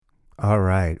All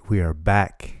right, we are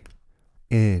back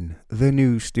in the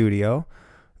new studio.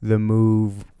 The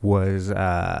move was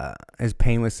as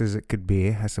painless as it could be,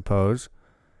 I suppose.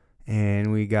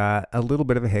 And we got a little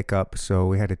bit of a hiccup, so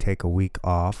we had to take a week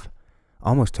off.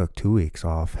 Almost took 2 weeks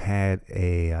off. Had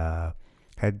a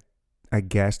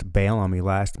guest bail on me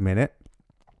last minute,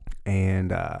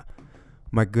 and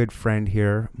my good friend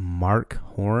here, Mark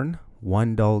Horn,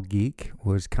 One Dull Geek,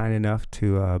 was kind enough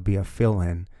to be a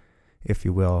fill-in, if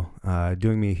you will,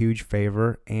 doing me a huge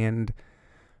favor. And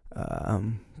I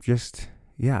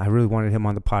really wanted him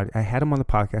on the pod. I had him on the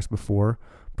podcast before,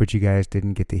 but you guys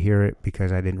didn't get to hear it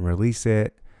because I didn't release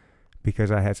it,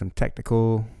 because I had some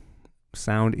technical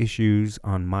sound issues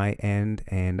on my end,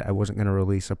 and I wasn't going to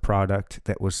release a product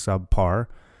that was subpar.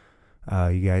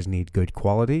 You guys need good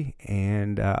quality,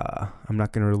 and I'm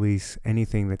not going to release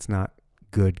anything that's not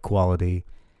good quality.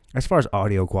 As far as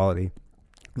audio quality,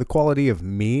 the quality of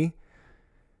me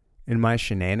and my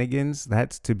shenanigans,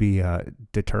 that's to be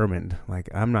determined. Like,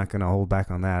 I'm not going to hold back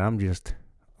on that. I'm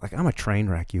a train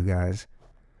wreck, you guys.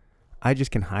 I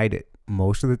just can hide it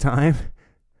most of the time.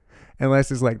 Unless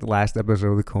it's like the last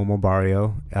episode of the Como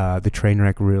Barrio. The train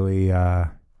wreck really,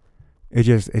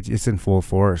 it's in full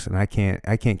force, and I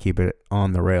can't keep it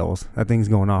on the rails. That thing's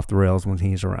going off the rails when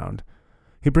he's around.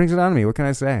 He brings it on me. What can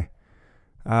I say?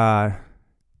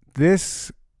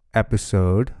 This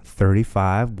episode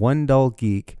 35, One Dull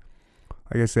Geek.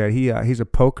 Like I said, he's a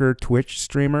poker Twitch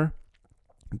streamer.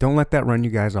 Don't let that run you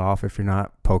guys off if you're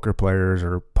not poker players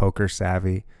or poker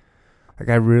savvy. Like,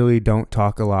 I really don't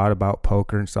talk a lot about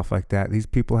poker and stuff like that. These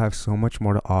people have so much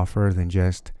more to offer than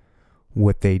just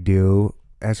what they do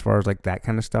as far as like that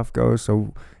kind of stuff goes.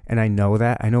 So, and I know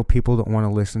that. I know people don't want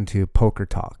to listen to poker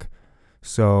talk.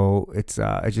 So it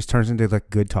just turns into like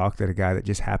good talk that a guy that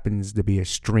just happens to be a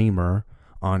streamer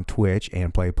on Twitch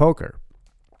and play poker.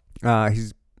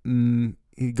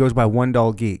 He goes by One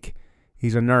Dull Geek.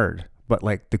 He's a nerd, but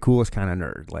like the coolest kind of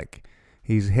nerd. Like,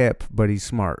 he's hip, but he's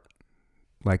smart,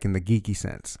 like in the geeky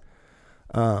sense.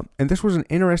 And this was an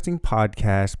interesting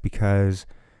podcast because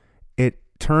it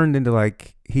turned into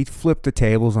like, he flipped the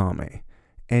tables on me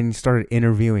and started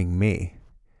interviewing me.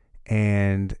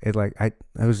 And it like, I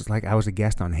was a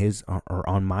guest on his or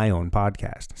on my own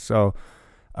podcast. So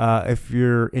if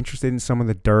you're interested in some of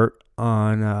the dirt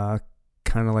on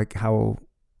kind of like how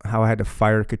I had to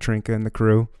fire Katrinka and the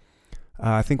crew,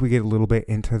 I think we get a little bit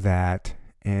into that,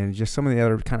 and just some of the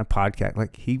other kind of podcast.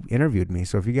 Like, he interviewed me.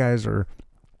 So if you guys are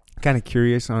kind of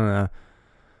curious on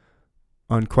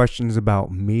questions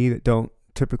about me that don't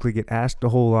typically get asked a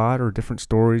whole lot, or different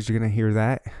stories, you're going to hear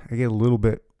that.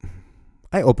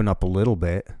 I open up a little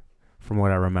bit from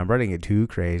what I remember. I didn't get too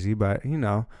crazy, but there's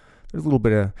a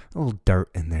little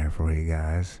dirt in there for you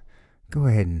guys. Go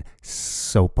ahead and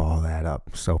soak all that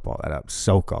up. There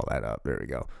we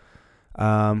go.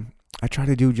 I try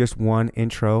to do just one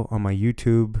intro on my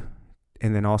YouTube,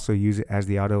 and then also use it as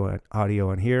the audio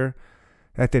on here.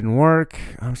 That didn't work.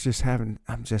 I'm just an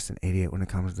idiot when it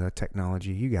comes to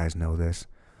technology. You guys know this.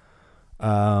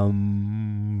 I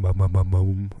don't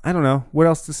know what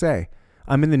else to say.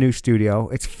 I'm in the new studio.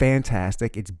 It's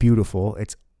fantastic. It's beautiful.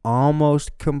 It's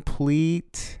almost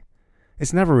complete.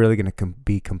 It's never really going to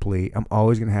be complete. I'm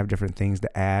always going to have different things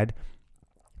to add.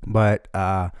 But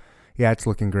it's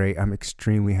looking great. I'm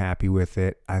extremely happy with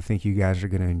it. I think you guys are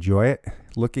going to enjoy it.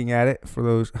 Looking at it for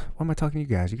those... Why am I talking to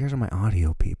you guys? You guys are my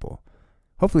audio people.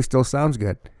 Hopefully still sounds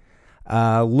good.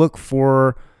 Look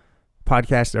for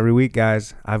podcasts every week,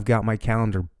 guys. I've got my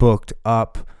calendar booked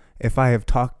up. If I have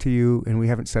talked to you and we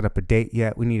haven't set up a date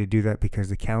yet, we need to do that because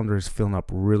the calendar is filling up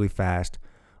really fast.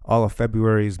 All of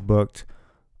February is booked.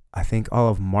 I think all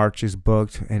of March is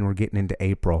booked, and we're getting into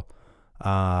April.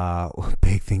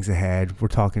 Big things ahead. We're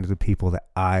talking to the people that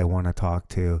I want to talk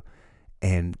to,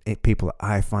 and people that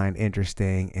I find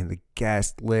interesting, and the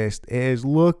guest list is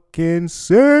looking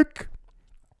sick.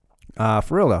 For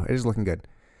real though, it is looking good.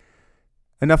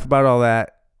 Enough about all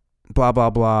that. Blah, blah,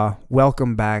 blah.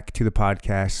 Welcome back to the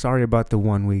podcast. Sorry about the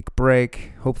 1 week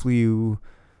break. Hopefully you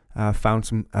found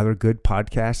some other good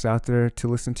podcasts out there to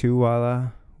listen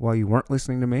to while you weren't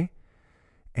listening to me.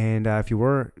 And if you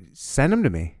were, send them to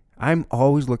me. I'm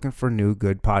always looking for new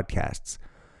good podcasts.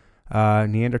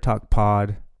 Neandertalk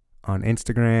Pod on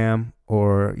Instagram,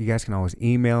 or you guys can always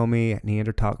email me at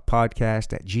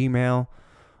neandertalkpodcast@gmail.com.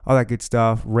 All that good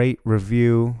stuff. Rate,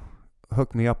 review,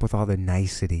 hook me up with all the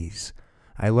niceties.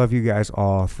 I love you guys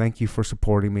all. Thank you for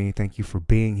supporting me. Thank you for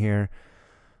being here.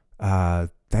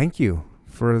 Thank you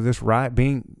for this ride,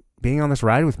 being on this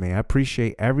ride with me. I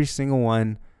appreciate every single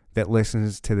one that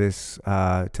listens to this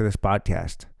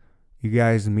podcast. You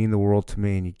guys mean the world to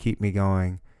me, and you keep me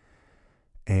going.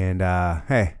 And And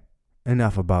hey,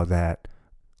 enough about that.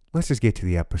 Let's just get to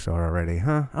the episode already,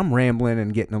 huh? I'm rambling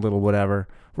and getting a little whatever.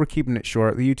 We're keeping it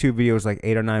short. The YouTube video is like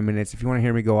 8 or 9 minutes. If you want to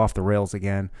hear me go off the rails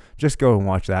again, just go and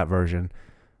watch that version.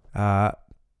 Here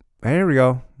we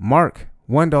go. Mark,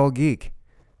 One Doll Geek.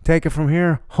 Take it from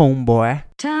here, homeboy.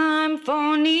 Time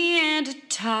for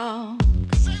Neanderthal.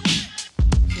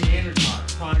 Neanderthal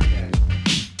podcast.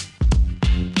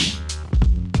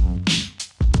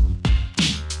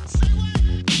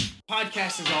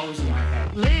 Podcast is always in my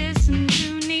head. Listen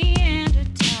to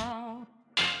Neanderthal.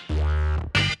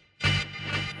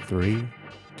 3,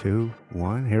 2,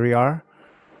 1. Here we are.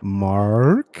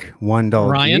 Mark, One Doll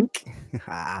Ryan, Geek.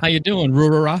 how you doing,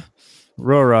 Rura?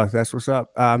 Rora, that's what's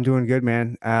up. I'm doing good,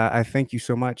 man. I thank you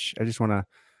so much. I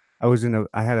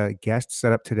had a guest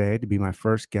set up today to be my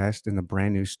first guest in the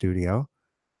brand new studio,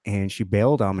 and she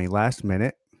bailed on me last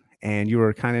minute, and you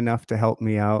were kind enough to help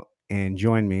me out and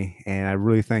join me, and I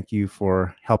really thank you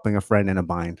for helping a friend in a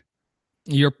bind.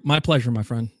 My pleasure, my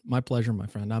friend. My pleasure, my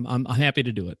friend. I'm happy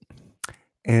to do it.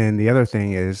 And the other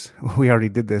thing is, we already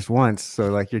did this once, so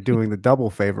like you're doing the double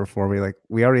favor for me. Like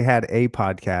we already had a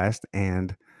podcast,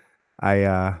 and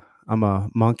I'm a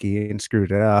monkey and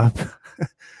screwed it up.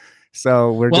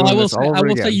 So we're doing this all over I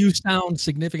will again. say you sound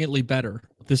significantly better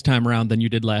this time around than you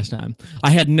did last time.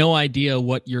 I had no idea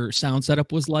what your sound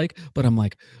setup was like, but I'm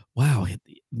like, wow,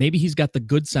 maybe he's got the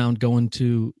good sound going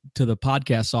to the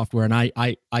podcast software, and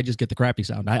I just get the crappy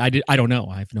sound. I don't know.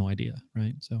 I have no idea,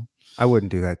 right? So I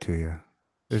wouldn't do that to you.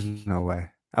 There's no way.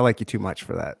 I like you too much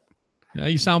for that. yeah,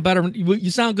 you sound better.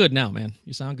 You sound good now, man.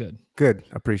 You sound good. Good.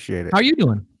 Appreciate it. How are you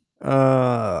doing?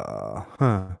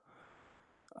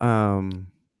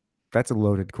 That's a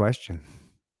loaded question.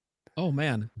 Oh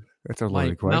man, That's a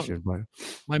loaded question, but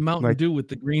my Mountain Like- Dew with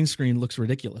the green screen looks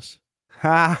ridiculous.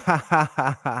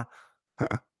 wow,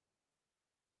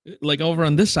 Like over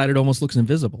on this side, it almost looks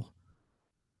invisible.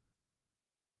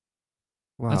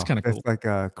 That's kinda cool. It's like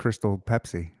a Crystal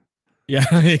Pepsi. Yeah,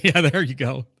 yeah. There you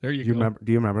go. There you go.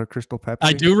 Do you remember Crystal Pepsi?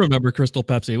 I do remember Crystal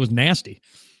Pepsi. It was nasty.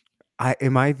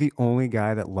 Am I the only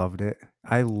guy that loved it?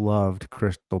 I loved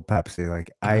Crystal Pepsi.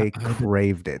 Like I I did-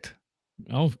 craved it.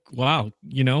 Oh wow.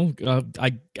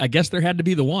 I guess there had to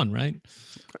be the one, right?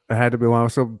 It had to be one. I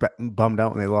was so bummed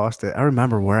out when they lost it. I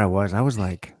remember where I was. I was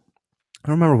like, I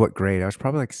don't remember what grade. I was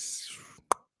probably like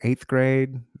 8th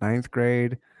grade, 9th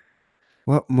grade.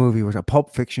 What movie was it?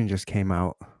 Pulp Fiction just came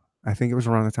out. I think it was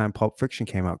around the time Pulp Fiction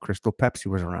came out. Crystal Pepsi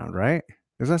was around, right?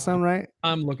 Does that sound right?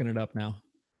 I'm looking it up now.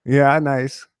 Yeah,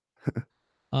 nice.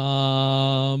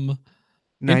 Introduced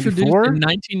 94? in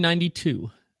 1992.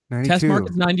 92. Test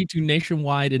market 92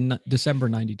 nationwide in December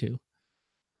 92.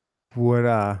 What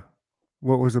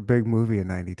was a big movie in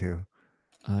 92?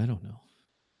 I don't know.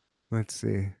 Let's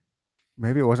see.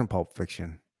 Maybe it wasn't Pulp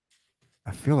Fiction.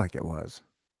 I feel like it was.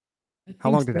 How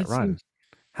long did it run?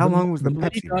 How long was the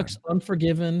Mighty Pepsi run? Ducks,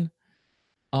 Unforgiven,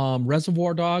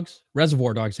 Reservoir Dogs?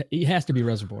 Reservoir Dogs. It has to be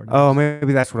Reservoir Dogs. Oh,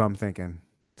 maybe that's what I'm thinking.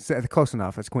 Close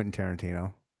enough. It's Quentin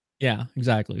Tarantino. Yeah,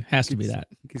 exactly. Has to be that.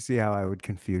 You can see how I would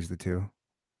confuse the two.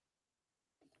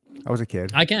 I was a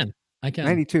kid. I can.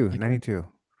 92.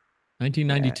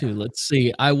 1992. Let's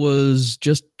see. I was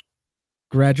just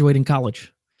graduating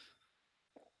college.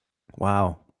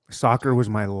 Wow. Soccer was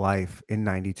my life in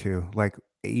 92. Like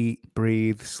eat,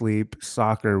 breathe, sleep.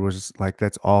 Soccer was like,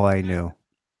 that's all I knew.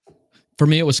 For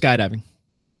me, it was skydiving.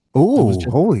 Oh, just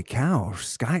holy cow.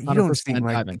 Scott, you don't 100% seem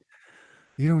like diving.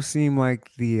 you don't seem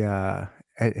like the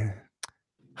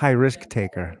high risk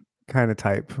taker kind of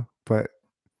type. But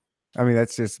I mean,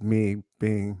 that's just me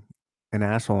being an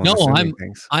asshole. And No, assuming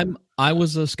things. I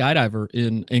was a skydiver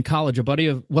in college. A buddy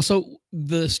of so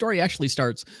the story actually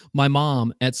starts. My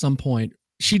mom at some point,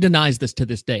 she denies this to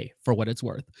this day for what it's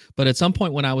worth. But at some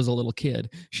point when I was a little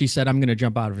kid, she said, I'm going to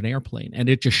jump out of an airplane. And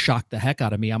it just shocked the heck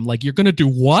out of me. I'm like, you're going to do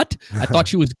what? I thought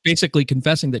she was basically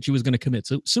confessing that she was going to commit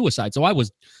suicide. So I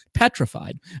was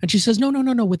petrified. And she says, no,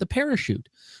 with a parachute.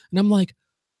 And I'm like,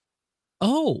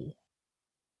 oh,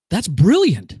 that's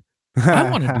brilliant.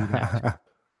 I want to do that.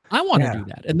 I want to do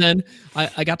that. And then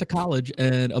I got to college,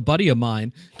 and a buddy of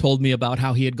mine told me about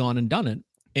how he had gone and done it.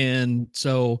 And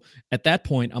so at that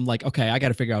point, I'm like, okay, I got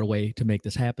to figure out a way to make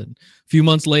this happen. A few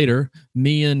months later,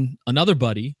 me and another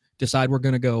buddy decide we're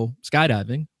going to go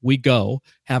skydiving. We go,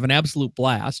 have an absolute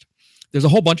blast. There's a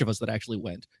whole bunch of us that actually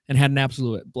went and had an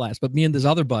absolute blast. But me and this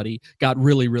other buddy got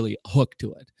really, really hooked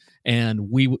to it. And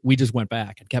we just went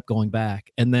back and kept going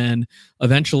back. And then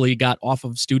eventually got off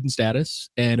of student status.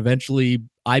 And eventually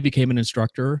I became an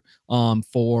instructor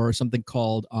for something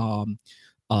called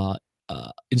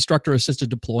Instructor Assisted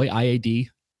Deploy, IAD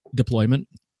deployment.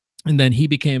 And then he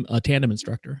became a tandem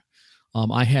instructor.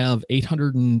 I have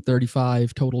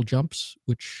 835 total jumps,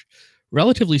 which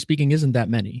relatively speaking isn't that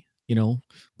many,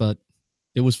 but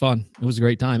it was fun. It was a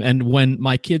great time. And when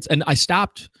my kids, and I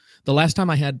stopped the last time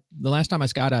I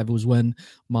skydived was when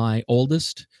my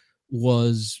oldest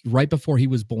was right before he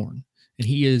was born, and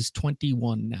he is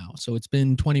 21 now. So it's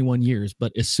been 21 years.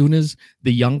 But as soon as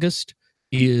the youngest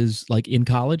is like in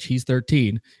college, he's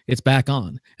 13, it's back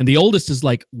on. And the oldest is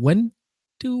like, when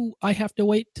do I have to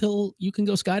wait till you can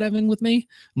go skydiving with me?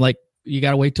 I'm like, you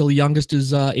got to wait till the youngest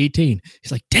is 18.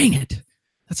 He's like, dang it,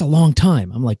 that's a long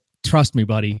time. I'm like, trust me,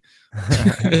 buddy.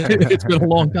 It's been a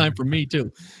long time for me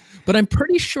too. But I'm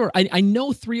pretty sure I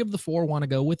know 3 of the 4 want to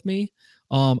go with me.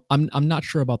 I'm not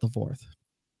sure about the 4th,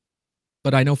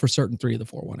 but I know for certain 3 of the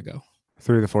 4 want to go.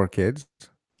 3 of the 4 kids?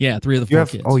 Yeah, 3 of the 4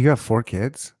 kids. Oh, you have 4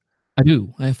 kids? I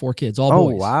do. I have 4 kids, all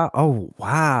boys. Wow. Oh,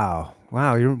 wow.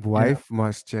 Wow. Your wife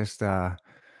must just be...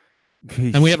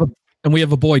 And we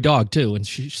have a boy dog too, and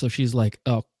she's like,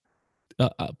 oh,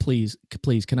 please,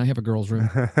 can I have a girl's room?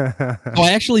 Oh,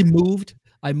 I actually moved.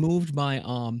 I moved my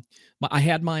I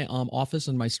had my office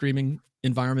and my streaming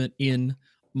environment in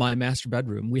my master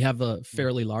bedroom. We have a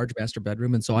fairly large master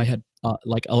bedroom, and so I had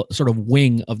like a sort of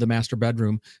wing of the master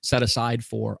bedroom set aside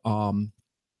for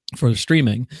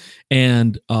streaming,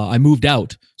 and I moved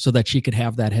out so that she could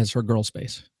have that as her girl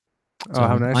space. So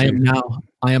how nice.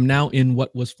 I am now in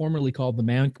what was formerly called the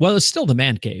man. Well, it's still the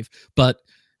man cave, but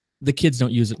the kids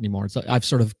don't use it anymore. So I've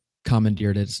sort of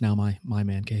commandeered it. It's now my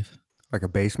man cave. Like a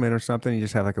basement or something? You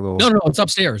just have like a little... No, it's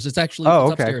upstairs. It's actually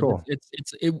it's okay, upstairs.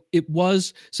 Cool. It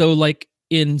was so like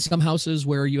in some houses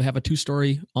where you have a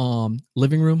 2-story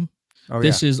living room.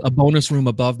 This is a bonus room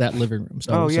above that living room.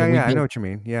 So I know what you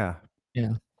mean. Yeah.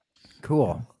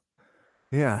 Cool.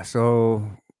 Yeah. So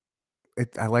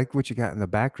I like what you got in the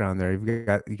background there. You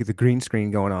get the green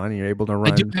screen going on, and you're able to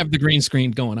run. I do have the green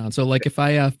screen going on. So like if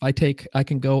I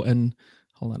can go and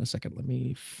hold on a second. Let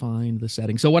me find the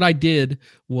setting. So what I did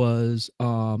was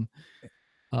I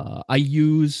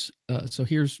use so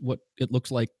here's what it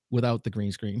looks like without the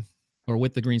green screen, or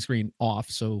with the green screen off.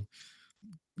 So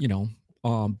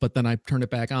but then I turn it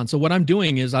back on. So what I'm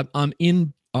doing is I'm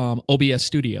in OBS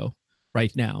Studio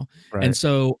right now. Right. And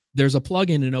so there's a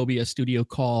plugin in OBS Studio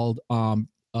called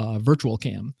Virtual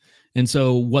Cam. And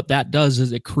so what that does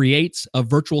is it creates a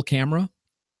virtual camera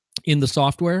in the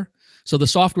software. So the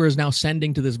software is now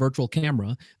sending to this virtual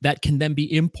camera that can then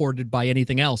be imported by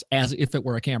anything else as if it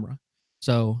were a camera.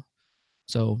 So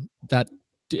that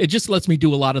it just lets me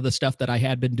do a lot of the stuff that I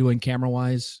had been doing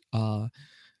camera-wise. All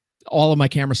of my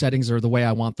camera settings are the way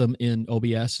I want them in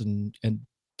OBS, and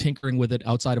tinkering with it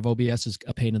outside of OBS is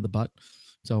a pain in the butt.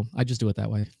 So I just do it that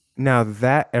way. Now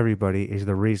that, everybody, is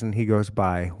the reason he goes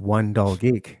by One Dull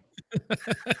Geek.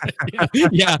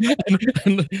 yeah.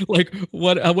 And like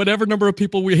whatever number of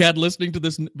people we had listening to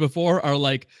this before are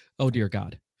like, oh dear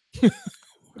God.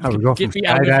 I would go from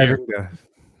skydiving to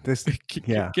this.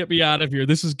 Yeah. Get me out of here.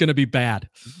 This is going to be bad.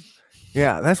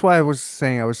 Yeah. That's why I was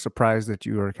saying I was surprised that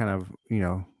you were kind of,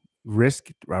 a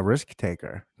risk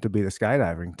taker to be the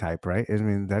skydiving type, right? I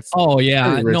mean, that's... Oh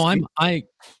yeah. No,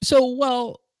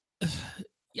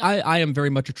 I am very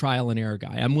much a trial and error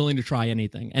guy. I'm willing to try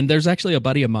anything. And there's actually a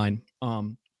buddy of mine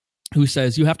who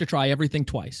says you have to try everything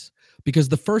twice, because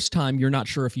the first time you're not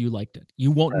sure if you liked it.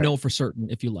 You won't know for certain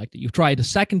if you liked it. You try it a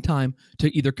second time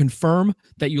to either confirm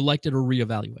that you liked it or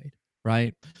reevaluate,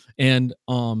 right? And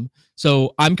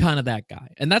so I'm kind of that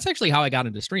guy. And that's actually how I got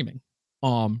into streaming.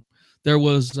 There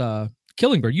was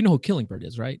Killingbird. You know who Killingbird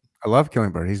is, right? I love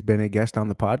Killingbird. He's been a guest on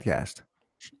the podcast.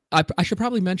 I should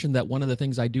probably mention that one of the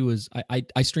things I do is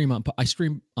I stream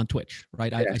on Twitch,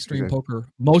 right? I stream poker,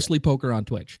 mostly poker on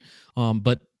Twitch,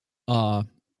 but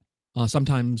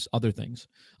sometimes other things.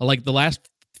 Like the last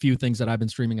few things that I've been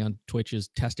streaming on Twitch is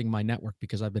testing my network,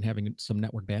 because I've been having some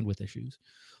network bandwidth issues,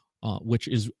 which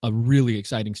is a really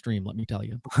exciting stream, let me tell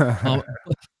you.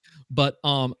 But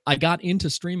I got into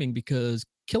streaming because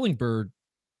Killingbird,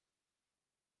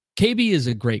 KB is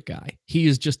a great guy. He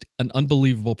is just an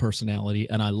unbelievable personality,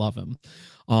 and I love him.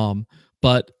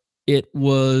 But it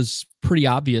was pretty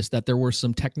obvious that there were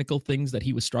some technical things that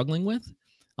he was struggling with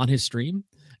on his stream.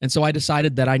 And so I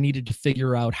decided that I needed to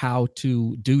figure out how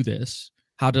to do this,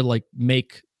 how to like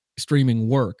make streaming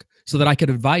work, so that I could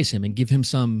advise him and give him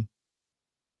some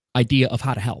idea of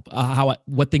how to help,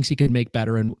 what things he could make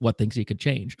better and what things he could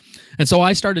change. And so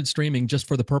I started streaming just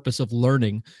for the purpose of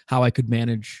learning how I could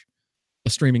manage a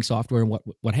streaming software and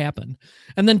what happened.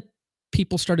 And then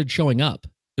people started showing up.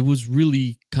 It was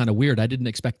really kind of weird. I didn't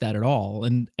expect that at all.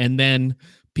 And then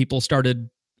people started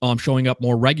showing up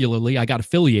more regularly. I got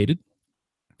affiliated,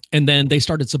 and then they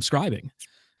started subscribing.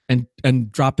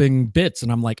 and dropping bits,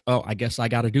 and I'm like, oh, I guess I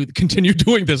got to continue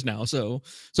doing this now. So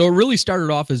it really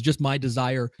started off as just my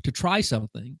desire to try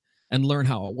something and learn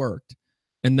how it worked,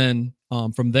 and then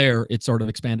from there it sort of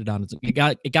expanded on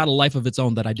it got a life of its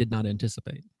own that I did not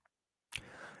anticipate.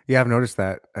 Yeah, I've noticed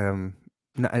that.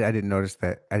 No, I didn't notice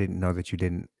that. I didn't know that you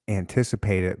didn't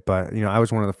anticipate it, but I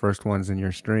was one of the first ones in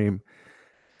your stream,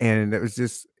 and it was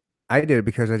just I did it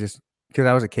because I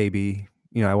was a KB.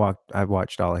 I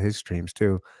watched all of his streams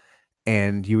too,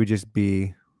 and you would just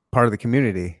be part of the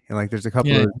community. And like, there's a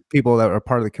couple Yeah. of people that are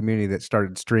part of the community that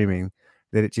started streaming.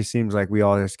 That it just seems like we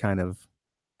all just kind of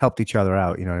helped each other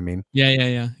out. You know what I mean? Yeah.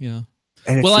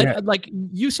 And it's Well, yeah, I like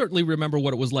you certainly remember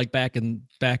what it was like back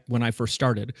when I first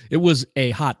started. It was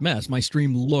a hot mess. My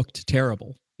stream looked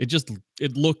terrible.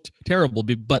 It looked terrible,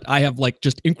 but I have like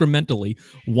just incrementally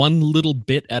one little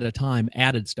bit at a time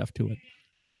added stuff to it.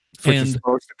 it's what you're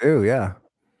supposed to do. Yeah.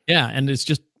 Yeah, and it's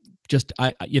just just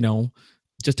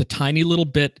a tiny little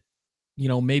bit,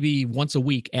 maybe once a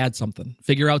week add something.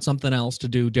 Figure out something else to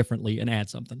do differently and add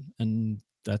something. And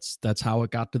that's how it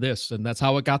got to this, and that's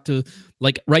how it got to,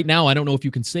 like, right now. I don't know if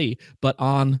you can see, but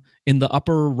in the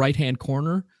upper right hand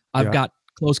corner I've got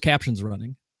closed captions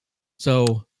running.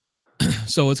 So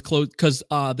it's closed because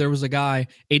there was a guy,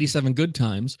 87 Good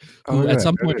Times, who at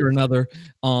some point or another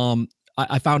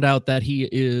I found out that he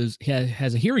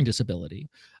has a hearing disability,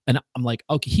 and I'm like,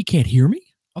 okay, he can't hear me.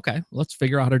 Okay, let's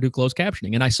figure out how to do closed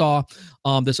captioning. And I saw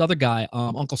this other guy,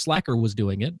 Uncle Slacker, was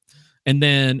doing it, and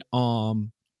then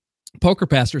Poker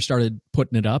Pastor started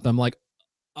putting it up. I'm like,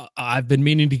 I've been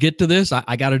meaning to get to this.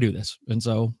 I got to do this. And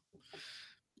so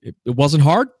it wasn't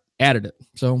hard. Added it.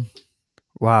 So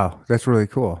Wow, that's really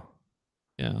cool.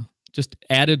 yeah, just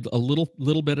added a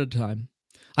little bit at a time.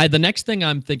 The next thing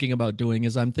I'm thinking about doing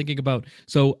is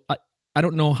so I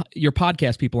don't know, your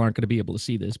podcast people aren't going to be able to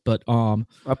see this, but I'll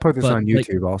put this on like,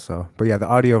 YouTube also. But yeah, the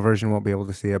audio version won't be able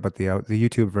to see it, but the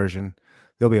YouTube version,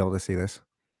 they'll be able to see this.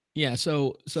 yeah,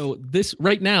 so this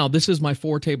right now, this is my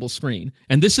 4-table screen,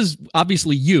 and this is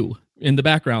obviously you in the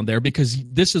background there, because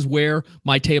this is where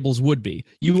my tables would be.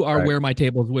 You are where my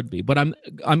tables would be. But I'm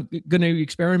going to be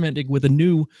experimenting with a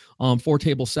new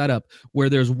 4-table setup where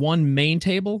there's one main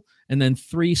table and then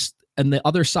 3 and the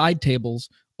other side tables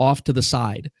off to the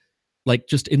side, like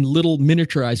just in little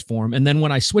miniaturized form. And then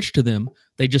when I switch to them,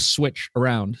 they just switch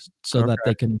around so that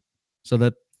they can, so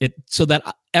that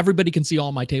everybody can see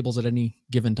all my tables at any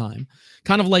given time.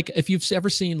 Kind of like if you've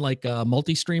ever seen like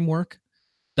multi-stream work,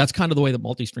 that's kind of the way that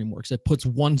multi-stream works. It puts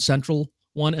one central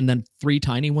one and then 3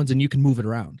 tiny ones, and you can move it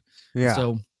around. Yeah.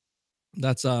 So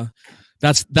that's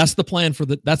the plan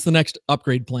that's the next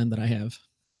upgrade plan that I have.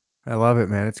 I love it,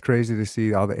 man. It's crazy to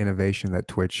see all the innovation that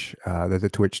the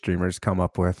Twitch streamers come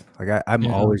up with. Like I'm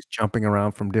always jumping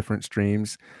around from different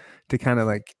streams to kind of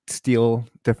like steal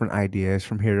different ideas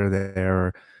from here to there,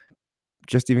 or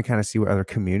just even kind of see what other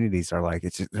communities are like.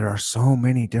 It's just, there are so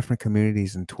many different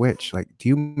communities in Twitch. Like, do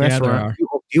you mess around?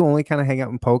 Do you only kind of hang out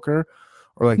in poker,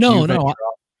 or like no?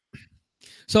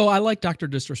 So I like Dr.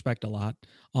 Disrespect a lot.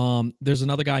 There's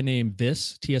another guy named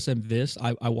TSM Vis.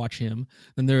 I watch him.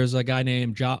 Then there's a guy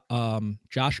named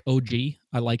Josh OG.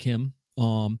 I like him.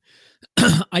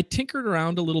 I tinkered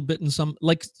around a little bit in some,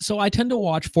 like, so I tend to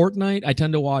watch Fortnite. I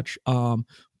tend to watch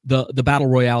the Battle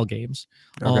Royale games.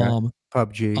 Okay.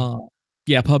 PUBG.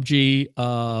 Yeah,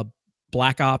 PUBG,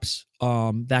 Black Ops,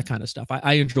 that kind of stuff.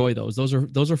 I enjoy those. Those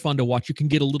are fun to watch. You can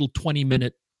get a little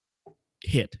 20-minute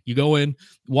hit. You go in,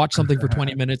 watch something for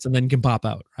 20 minutes, and then can pop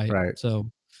out, right? Right. So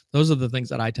those are the things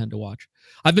that I tend to watch.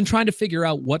 I've been trying to figure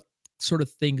out what sort of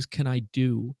things can I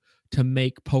do to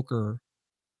make poker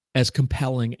as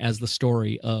compelling as the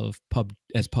story of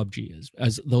PUBG is,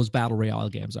 as those Battle Royale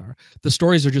games are. The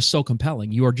stories are just so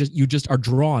compelling. You just are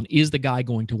drawn. Is the guy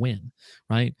going to win,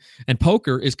 right? And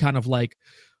poker is kind of like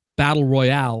Battle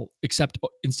Royale, except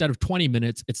instead of 20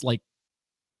 minutes, it's like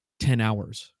 10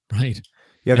 hours, right?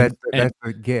 Yeah, that's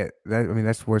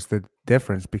that's what's the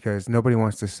difference, because nobody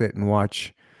wants to sit and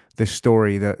watch the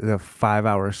story, the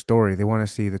 5-hour story. They want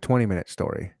to see the 20-minute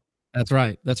story. That's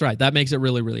right. That makes it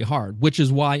really, really hard, which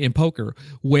is why in poker,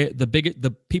 where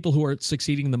the people who are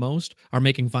succeeding the most are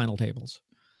making final tables.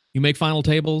 You make final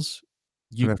tables,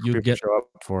 you get show up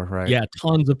for, right? Yeah,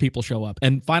 tons of people show up,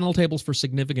 and final tables for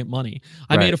significant money.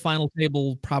 I made a final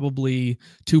table probably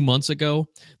 2 months ago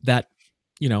that,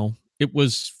 it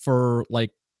was for like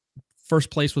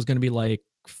first place was going to be like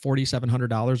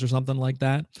 $4,700 or something like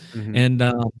that.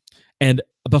 Mm-hmm. And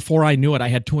before I knew it, I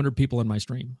had 200 people in my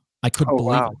stream. I couldn't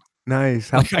believe it. Nice.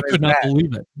 How Like fun I is could not that?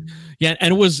 believe it. Yeah,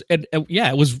 and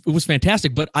yeah, it was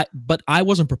fantastic. But I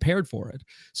wasn't prepared for it.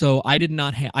 So I did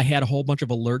not. I had a whole bunch of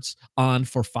alerts on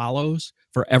for follows.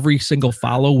 For every single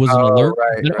follow was an Oh, alert,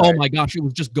 right, and oh right. my gosh, it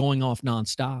was just going off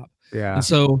nonstop. And Yeah.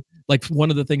 so, like, one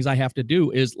of the things I have to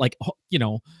do is like,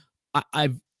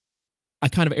 I've I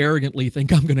kind of arrogantly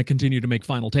think I'm going to continue to make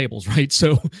final tables, right?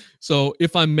 So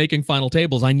if I'm making final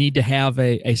tables, I need to have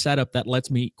a setup that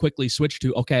lets me quickly switch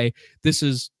to, okay, this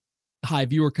is high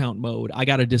viewer count mode. I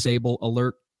got to disable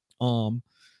alert,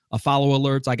 a follow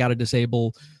alerts. I got to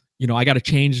disable, I got to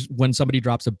change when somebody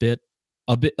drops a bit.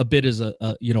 A bit is a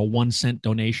 1 cent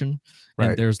donation, and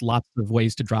Right. there's lots of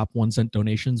ways to drop 1 cent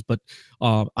donations, but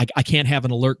I can't have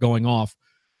an alert going off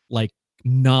like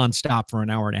nonstop for an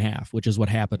hour and a half, which is what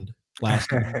happened last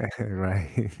time.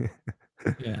 Right.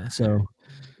 Yeah, so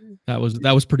that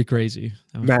was pretty crazy.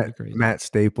 That was Matt pretty crazy. Matt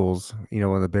Staples,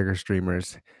 one of the bigger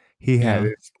streamers, he had Yeah.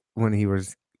 his when he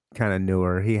was kinda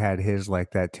newer, he had his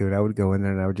like that too, and I would go in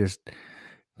there and I would just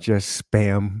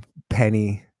spam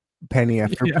penny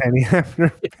after Yeah. penny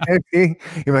after Yeah. penny.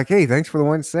 You're like, "Hey, thanks for the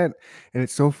 1 cent." And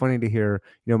it's so funny to hear,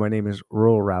 my name is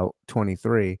Rural Route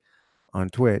 23 on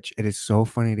Twitch. It is so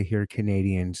funny to hear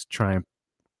Canadians try and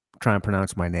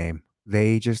pronounce my name.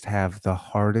 They just have the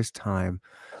hardest time.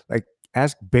 Like,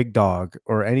 ask Big Dog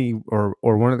or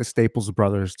or one of the Staples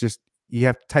brothers. Just you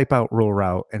have to type out Rural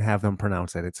Route and have them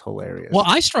pronounce it. It's hilarious. Well,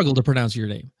 I struggle to pronounce your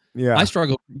name. I Yeah,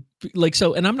 struggle like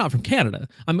so, and I'm not from Canada.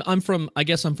 I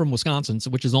guess I'm from Wisconsin, so,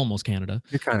 which is almost Canada.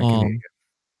 you're kind of Canadian. Um,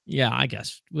 yeah, I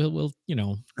guess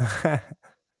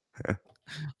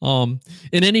Um,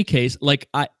 in any case, like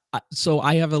so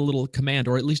I have a little command,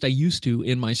 or at least I used to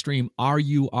in my stream,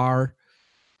 RURARA,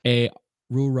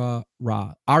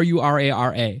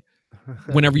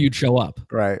 whenever you'd show up.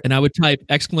 Right. And I would type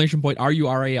exclamation point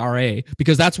RURARA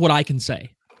because that's what I can say.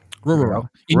 Yeah. Rurara. And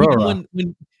even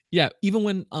Rura.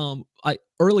 when I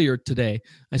earlier today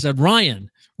I said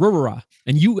Ryan, Rurara,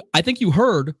 and I think you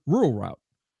heard rural route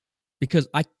because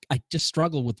I just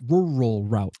struggle with rural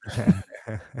route.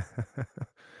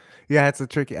 Yeah, it's a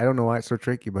tricky. I don't know why it's so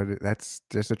tricky, but that's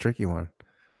just a tricky one.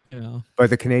 Yeah. But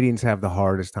the Canadians have the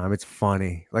hardest time. It's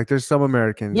funny. Like there's some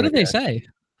Americans. What do they say?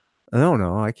 I don't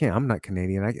know. I can't. I'm not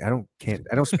Canadian. I don't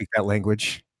speak that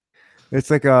language. It's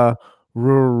like a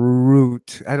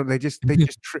root. I don't. Oh,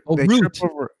 they trip root.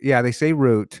 over. Yeah, they say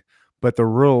root, but the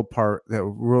rural part, the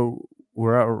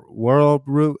world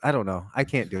root. I don't know. I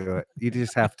can't do it. You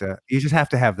just have to. You just have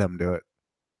to have them do it.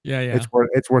 Yeah, yeah.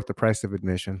 It's worth the price of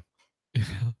admission.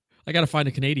 I got to find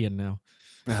a Canadian now.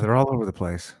 Yeah, they're all over the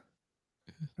place.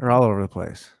 They're all over the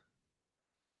place.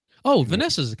 Oh,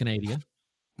 Vanessa's a Canadian.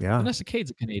 Yeah, Vanessa Cade's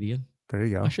a Canadian. there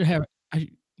you I go. should have. I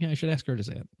should ask her to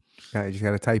say it. Yeah, you just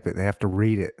got to type it. They have to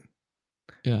read it.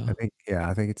 Yeah. I think. Yeah,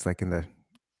 I think it's like in the.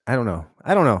 I don't know.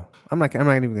 I don't know. I'm not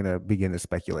even gonna begin to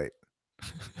speculate.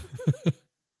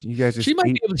 You guys just She might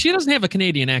eat. be able. She doesn't have a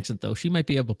Canadian accent though. She might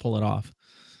be able to pull it off.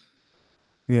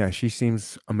 Yeah, she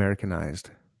seems Americanized.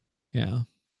 Yeah.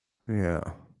 Yeah.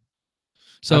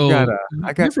 So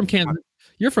I got you're from Kansas.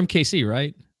 You're from KC,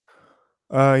 right?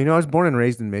 I was born and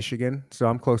raised in Michigan, so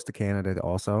I'm close to Canada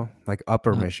also, like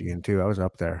Upper Michigan too. I was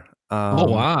up there.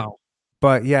 Oh wow.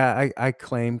 But yeah, I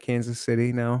claim Kansas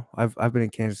City now. I've been in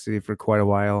Kansas City for quite a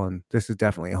while, and this is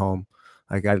definitely home.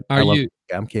 Like I Are love. you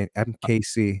Yeah, I'm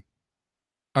KC.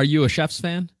 are you a Chef's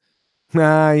fan?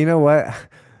 Nah, you know what?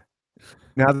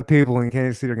 Now the people in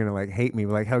Kansas City are gonna like hate me.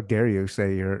 Like, how dare you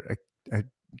say you're a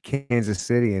Kansas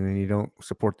City and then you don't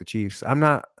support the Chiefs? I'm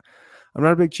not. I'm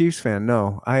not a big Chiefs fan.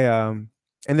 No, and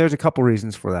there's a couple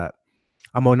reasons for that.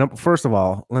 I'm a number. First of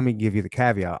all, let me give you the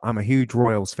caveat. I'm a huge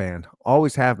Royals fan.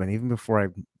 Always have been, even before I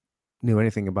knew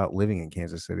anything about living in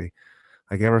Kansas City.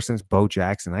 Like ever since Bo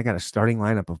Jackson, I got a starting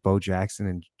lineup of Bo Jackson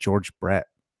and George Brett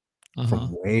Uh-huh.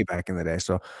 from way back in the day.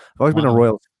 So I've always been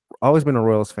Wow. always been a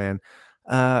Royals fan.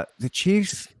 The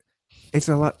Chiefs, it's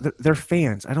a lot. They're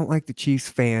fans. I don't like the Chiefs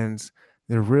fans.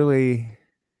 They're really,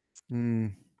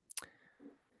 mm,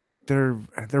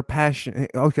 they're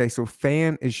passionate. Okay, so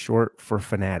fan is short for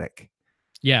fanatic,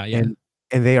 Yeah, yeah.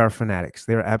 and they are fanatics.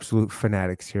 They're absolute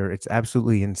fanatics here. It's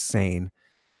absolutely insane,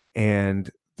 and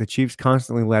the Chiefs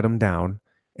constantly let them down,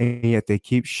 and yet they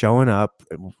keep showing up,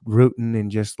 rooting, and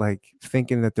just like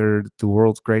thinking that they're the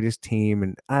world's greatest team.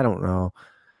 And I don't know.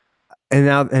 And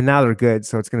now they're good,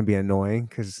 so it's going to be annoying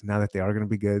because now that they are going to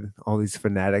be good, all these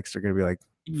fanatics are going to be like,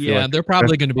 feel Yeah, like they're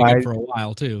probably going to be good justified. for a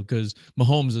while too, because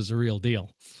Mahomes is a real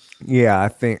deal. Yeah, I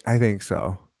think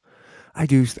so. I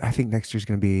do. I think next year's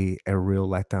going to be a real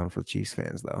letdown for the Chiefs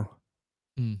fans, though.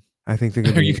 Mm. I think they're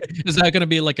gonna Are you, be. is that going to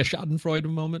be like a Schadenfreude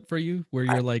moment for you, where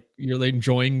you're like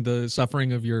enjoying the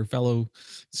suffering of your fellow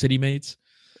city mates?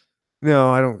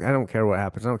 No, I don't. I don't care what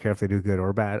happens. I don't care if they do good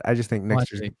or bad. I just think Oh, I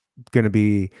next year's see. gonna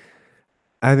be.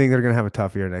 I think they're gonna have a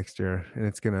tough year next year, and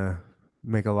it's gonna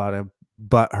make a lot of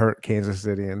butt hurt Kansas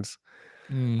Cityans.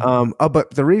 Mm. Oh,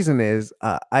 but the reason is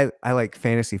I like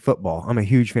fantasy football. I'm a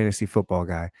huge fantasy football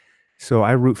guy, so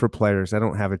I root for players. I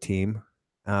don't have a team.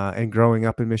 And growing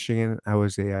up in Michigan, I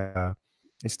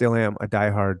still am a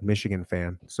diehard Michigan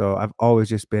fan. So I've always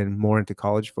just been more into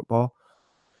college football.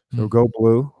 So Mm. go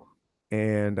blue.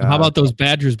 And How about those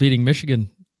Badgers beating Michigan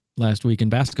last week in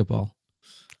basketball?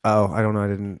 oh, I don't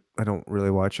know. I don't really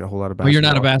watch a whole lot of Oh, you're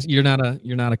not a basketball.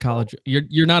 you're not a college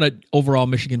you're not an overall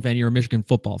Michigan fan. You're a Michigan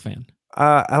football fan.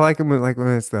 I like them when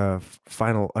it's the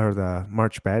final or the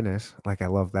March Madness. Like I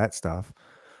love that stuff,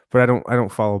 but I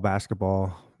don't follow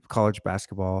basketball, college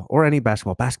basketball, or any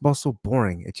basketball. Basketball's so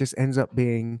boring. It just ends up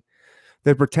being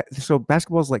they pretend. So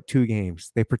basketball's like two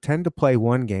games. They pretend to play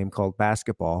one game called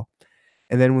basketball,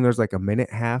 and then when there's like a minute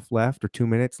half left or 2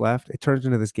 minutes left, it turns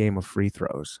into this game of free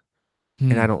throws,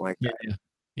 and Hmm. I don't like Yeah, that.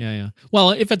 yeah, yeah, yeah.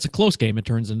 Well, if it's a close game, it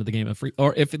turns into the game of free.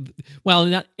 Or if it, well,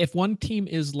 not if one team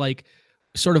is like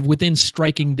sort of within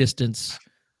striking distance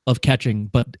of catching,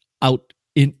 but out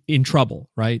in trouble,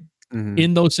 right? Mhm.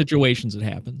 In those situations, it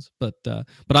happens. But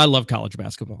I love college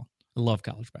basketball. I love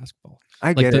college basketball.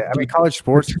 I Like get it. I mean, college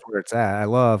sports is where it's at. I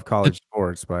love the college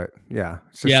sports, but yeah,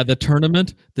 it's just yeah, the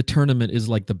tournament is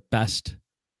like the best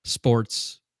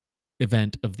sports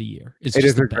event of the year. It's it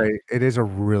just is the a best. great it is a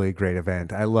really great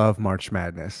event. I love March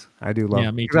Madness. I do love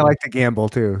Yeah, me because I too. like to gamble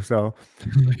too. So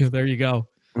There you go.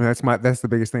 I mean, that's the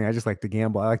biggest thing. I just like to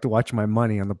gamble. I like to watch my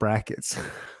money on the brackets.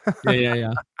 Yeah, yeah,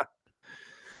 yeah.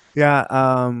 Yeah,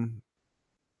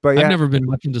 but I've yeah, never been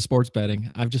much into sports betting.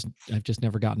 I've just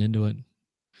never gotten into it.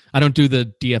 I don't do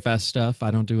the DFS stuff. I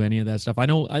don't do any of that stuff. I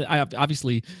know I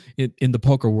obviously in the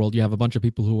poker world you have a bunch of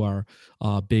people who are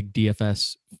big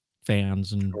DFS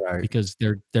fans, and right. because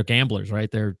they're gamblers,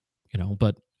 right? They're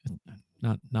but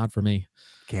not for me.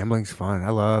 Gambling's fun. I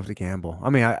love to gamble. I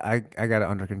mean, I got it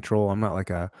under control. I'm not like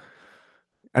a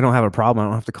I don't have a problem. I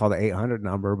don't have to call the 800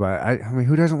 number, but I mean,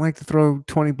 who doesn't like to throw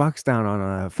 20 bucks down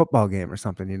on a football game or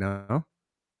something, you know?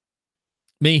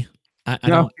 Me, I No,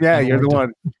 don't yeah, I don't you're the like to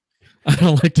one. I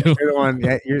don't like to. You're the one.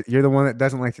 Yeah, you're the one that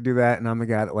doesn't like to do that, and I'm the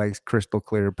guy that likes crystal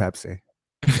clear Pepsi.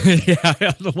 Yeah,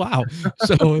 yeah, wow.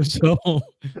 So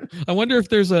I wonder if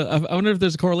there's I wonder if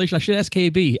there's a correlation. I should ask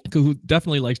KB, who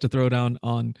definitely likes to throw down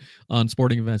on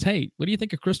sporting events. Hey, what do you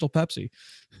think of Crystal Pepsi?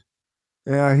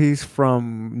 Yeah, he's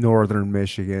from northern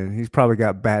Michigan. He's probably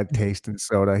got bad taste in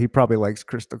soda. He probably likes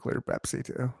crystal clear Pepsi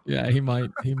too. Yeah, he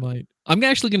might. He might. I'm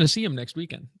actually going to see him next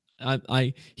weekend.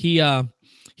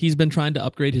 He's been trying to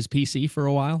upgrade his PC for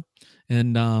a while,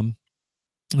 and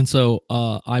so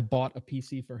I bought a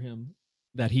PC for him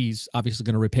that he's obviously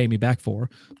going to repay me back for,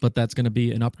 but that's going to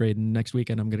be an upgrade. And next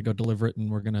weekend I'm going to go deliver it, and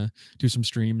we're going to do some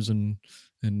streams and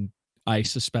I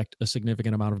suspect a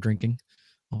significant amount of drinking.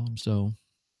 So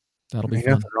that'll be Ain't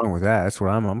fun. nothing wrong with that. That's what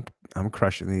I'm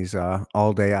crushing these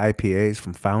all day IPAs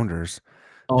from Founders.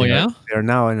 Oh yeah. They're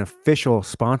now an official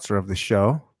sponsor of the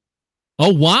show.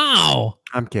 Oh wow.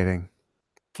 I'm kidding.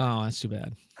 Oh, that's too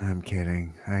bad. I'm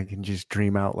kidding. I can just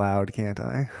dream out loud, can't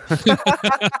I?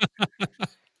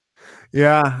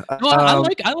 Yeah. No, I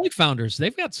like Founders.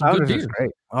 They've got some good Founders is beers.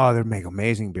 great. Oh, they make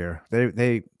amazing beer. They're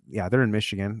in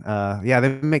Michigan. Yeah, they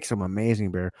make some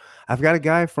amazing beer. I've got a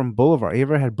guy from Boulevard. You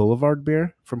ever had Boulevard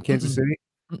beer from Kansas Mm-mm. City?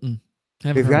 Mm-mm.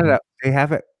 Haven't They've heard got of it. them. They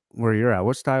have it where you're at.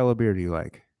 What style of beer do you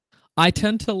like? I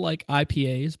tend to like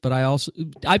IPAs, but I also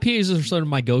IPAs are sort of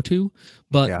my go-to.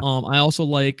 But Yeah. I also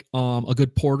like a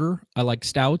good porter. I like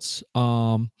stouts.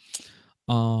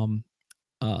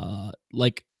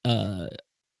 Like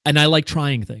and I like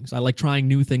trying things. I like trying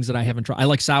new things that I haven't tried. I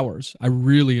like sours. I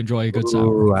really enjoy a good sour.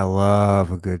 Ooh, I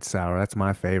love a good sour. That's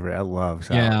my favorite. I love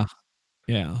sour. Yeah.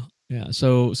 Yeah. Yeah.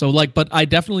 So like, but I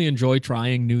definitely enjoy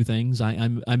trying new things.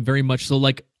 I'm very much so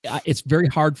like it's very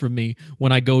hard for me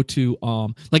when I go to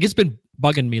like it's been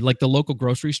bugging me like the local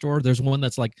grocery store. There's one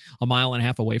that's like a mile and a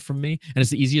half away from me, and it's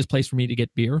the easiest place for me to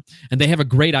get beer. And they have a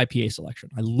great IPA selection.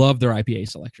 I love their IPA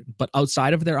selection. But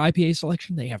outside of their IPA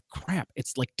selection, they have crap.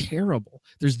 It's like terrible.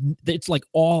 It's like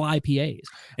all IPAs,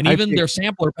 and even IPA their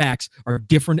sampler packs are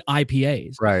different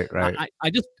IPAs. Right.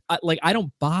 I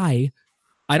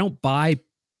don't buy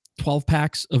 12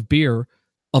 packs of beer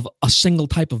of a single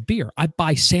type of beer. I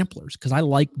buy samplers because I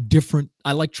like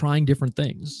trying different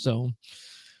things. So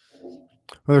Well,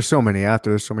 there's so many out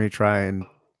there. There's so many to try, and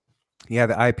yeah,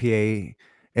 the IPA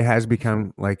it has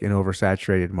become like an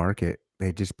oversaturated market.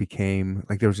 they just became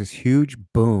like there was this huge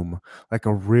boom, like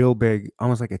a real big,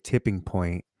 almost like a tipping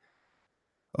point.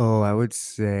 Oh, I would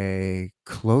say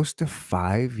close to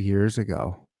 5 years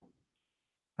ago.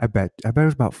 I bet it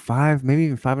was about five, maybe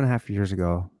even 5.5 years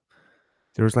ago.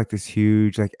 There was like this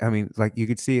huge, like I mean, like you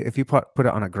could see if you put it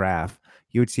on a graph,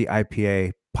 you would see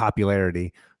IPA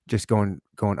popularity just going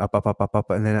up, up, up, up, up,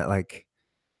 and then at like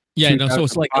Yeah, no. So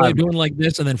it's like 2005, doing like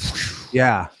this, and then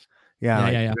yeah, yeah,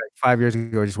 like, yeah. like 5 years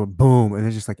ago, it just went boom, and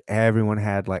it's just like everyone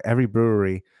had like every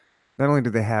brewery. Not only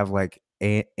did they have like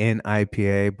an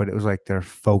IPA, but it was like their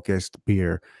focused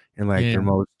beer and like their Yeah.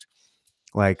 most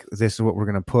like this is what we're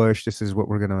gonna push. This is what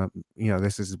we're gonna,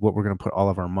 this is what we're gonna put all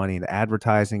of our money into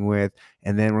advertising with,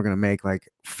 and then we're gonna make like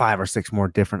 5 or 6 more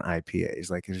different IPAs.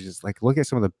 Like it's just like look at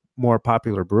some of the more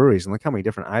popular breweries and look how many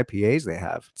different IPAs they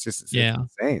have. It's Yeah.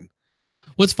 insane.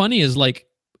 What's funny is like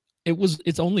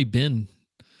it's only been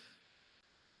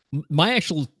my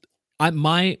actual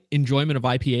my enjoyment of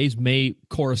IPAs may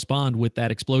correspond with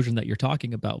that explosion that you're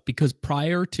talking about, because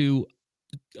prior to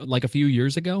like a few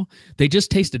years ago, they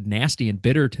just tasted nasty and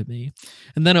bitter to me.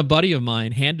 And then a buddy of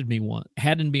mine handed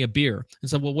me a beer and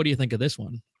said, "Well, what do you think of this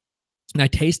one?" And I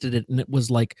tasted it, and it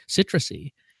was like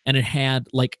citrusy, and it had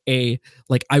like I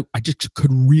just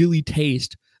could really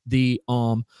taste the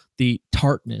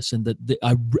tartness and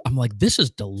I'm like, this is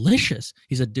delicious.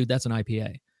 He said, "Dude, that's an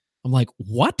IPA." I'm like,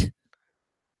 what?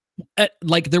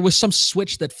 Like there was some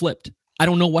switch that flipped. I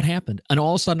don't know what happened, and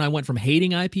all of a sudden I went from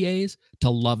hating IPAs to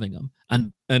loving them.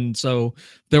 And so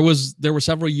there were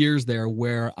several years there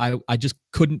where I just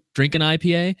couldn't drink an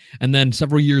IPA, and then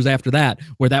several years after that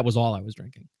where that was all I was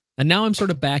drinking. And now I'm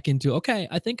sort of back into, okay,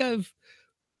 I think I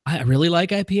really like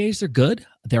IPAs. They're good.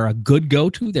 They're a good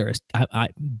go-to. I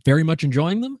very much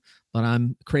enjoying them, but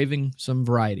I'm craving some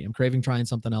variety. I'm craving trying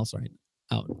something else right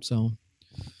out. So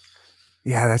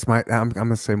Yeah, that's I'm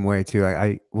the same way too.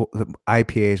 The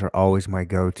IPAs are always my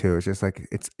go-to. It's just like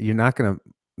you're not gonna,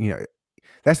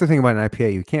 that's the thing about an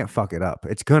IPA. You can't fuck it up.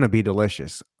 It's gonna be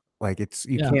delicious. Like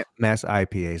you can't mess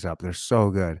IPAs up. They're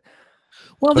so good.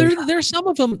 Well, there's some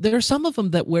of them. There are some of them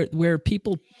that where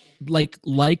people like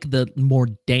the more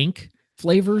dank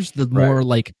flavors, the more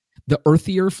like the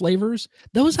earthier flavors.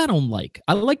 Those I don't like.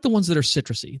 I like the ones that are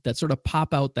citrusy, that sort of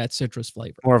pop out that citrus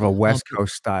flavor. More of a West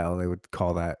Coast style, they would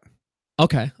call that.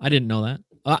 Okay, I didn't know that.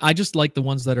 I just like the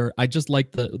ones that are. I just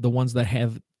like the ones that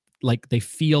have like they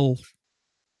feel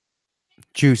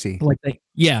juicy. Like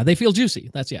they feel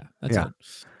juicy. That's it.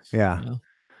 Yeah.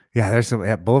 There's some.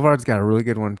 Boulevard's got a really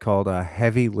good one called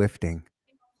Heavy Lifting.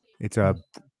 It's a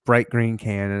bright green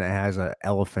can and it has an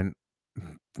elephant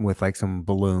with like some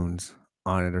balloons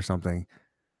on it or something.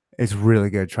 It's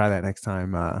really good. Try that next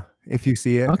time if you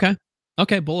see it.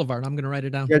 Okay, Boulevard. I'm gonna write it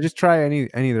down. Yeah, just try any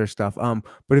of their stuff.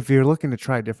 But if you're looking to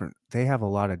try different, they have a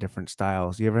lot of different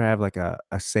styles. You ever have like a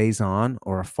saison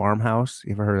or a farmhouse?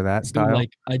 You ever heard of that style?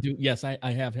 I do. Yes, I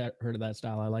have heard of that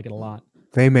style. I like it a lot.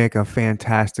 They make a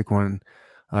fantastic one.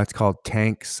 It's called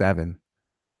Tank 7.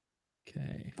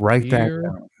 Okay. Write that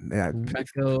down. Yeah.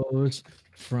 Goes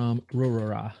from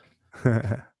Rurora.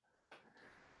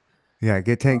 Yeah,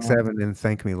 get Tank 7 and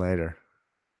thank me later.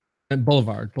 And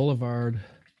Boulevard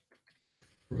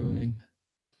Brewing.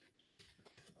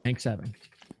 Tank 7.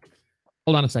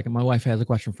 Hold on a second. My wife has a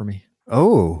question for me.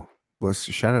 Oh, let's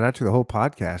shout it out to the whole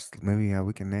podcast. Maybe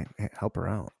we can help her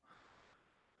out.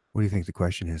 What do you think the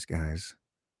question is, guys?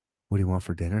 What do you want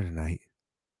for dinner tonight?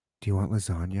 Do you want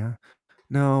lasagna?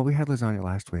 No, we had lasagna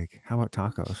last week. How about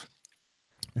tacos?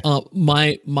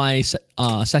 My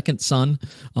second son,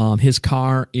 his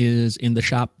car is in the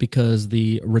shop because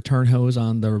the return hose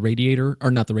on the radiator, or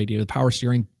not the radiator, the power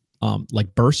steering,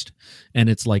 like burst, and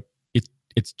it's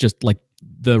just like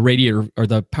the radiator or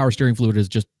the power steering fluid is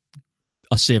just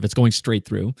a sieve. It's going straight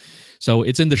through. So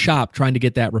it's in the shop trying to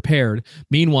get that repaired.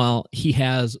 Meanwhile, he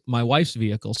has my wife's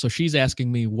vehicle. So she's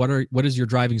asking me, what is your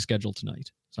driving schedule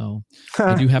tonight? So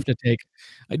I do have to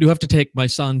take my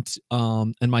son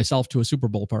and myself to a Super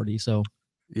Bowl party. So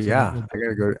yeah, I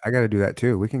gotta go. I gotta do that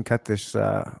too. We can cut this.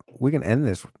 We can end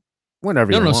this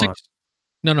whenever you want. 6.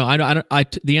 No,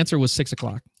 the answer was 6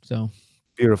 o'clock. So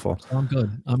beautiful. So I'm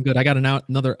good. I got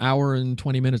another hour and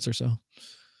 20 minutes or so.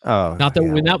 Oh, not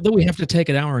that we have to take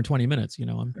an hour and 20 minutes.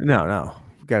 No.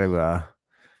 We got to.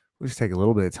 We just take a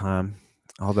little bit of time.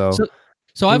 Although.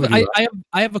 So I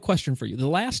have a question for you. The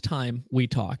last time we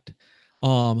talked,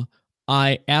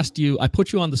 I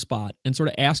put you on the spot and sort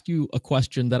of asked you a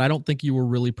question that I don't think you were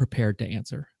really prepared to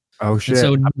answer. Oh shit!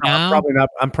 So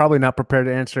I'm probably not prepared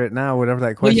to answer it now. Whatever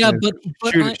that question is.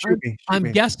 But shoot me.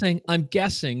 I'm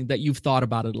guessing that you've thought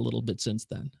about it a little bit since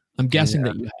then. I'm guessing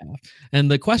that you have. And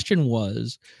the question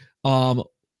was,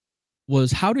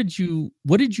 was what did you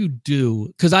do?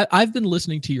 Because I've been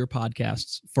listening to your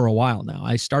podcasts for a while now.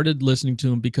 I started listening to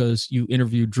them because you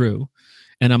interviewed Drew,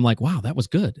 and I'm like, wow, that was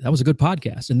good. That was a good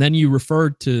podcast. And then you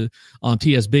referred to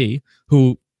TSB,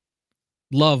 who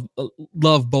love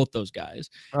both those guys.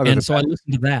 Oh, they're And the so I best.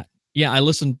 listened to that. Yeah, I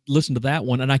listened to that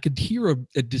one, and I could hear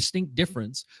a distinct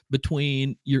difference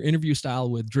between your interview style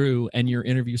with Drew and your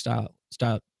interview style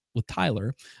with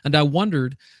Tyler. And I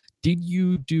wondered, did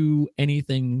you do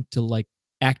anything to like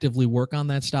actively work on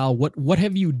that style? What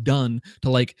have you done to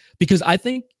like, because I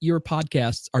think your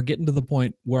podcasts are getting to the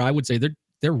point where I would say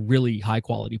they're really high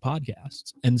quality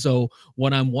podcasts. And so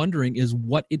what I'm wondering is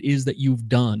what it is that you've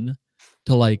done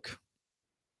to like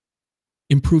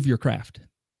improve your craft.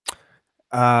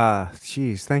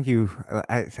 Geez, thank you.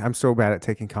 I'm so bad at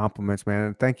taking compliments,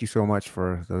 man. Thank you so much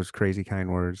for those crazy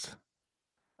kind words.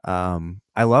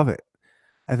 I love it.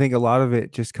 I think a lot of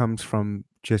it just comes from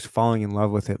just falling in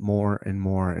love with it more and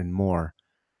more and more.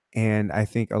 And I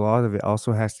think a lot of it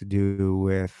also has to do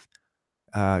with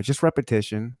just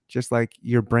repetition, just like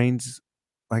your brain's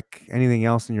like anything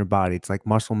else in your body. It's like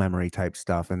muscle memory type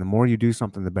stuff. And the more you do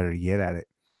something, the better you get at it.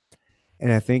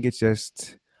 And I think it's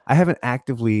just, I haven't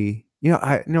actively, you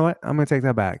know what? I'm going to take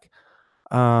that back.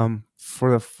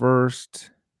 For the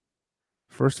first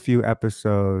few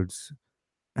episodes,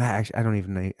 actually, I don't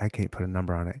even know, I can't put a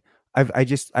number on it.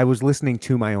 I was listening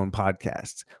to my own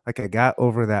podcasts. Like I got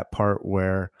over that part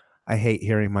where I hate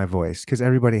hearing my voice because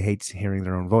everybody hates hearing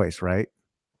their own voice, right?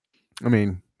 I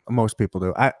mean, most people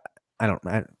do. I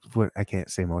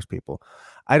can't say most people.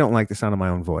 I don't like the sound of my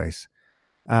own voice.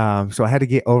 So I had to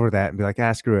get over that and be like,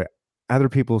 screw it. Other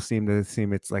people seem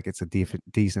it's like it's a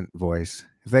decent voice.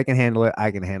 If they can handle it,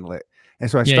 I can handle it.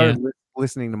 And so I started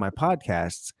listening to my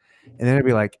podcasts, and then I'd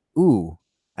be like, ooh,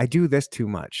 I do this too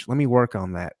much. Let me work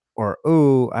on that. Or,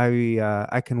 ooh,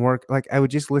 I can work. Like I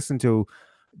would just listen to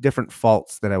different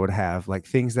faults that I would have, like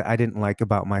things that I didn't like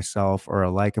about myself or I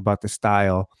like about the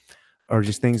style, or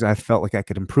just things I felt like I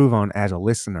could improve on as a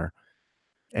listener.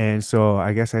 And so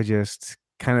I guess I just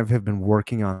kind of have been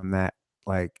working on that.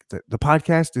 Like the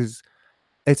podcast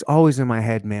it's always in my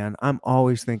head, man. I'm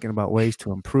always thinking about ways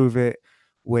to improve it,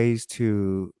 ways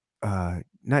to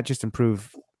not just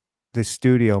improve the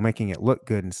studio, making it look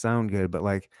good and sound good, but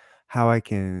like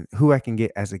who I can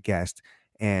get as a guest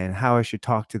and how I should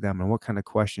talk to them and what kind of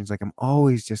questions. Like I'm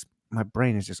always just, my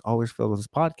brain is just always filled with this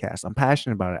podcast. I'm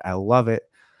passionate about it. I love it.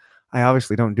 I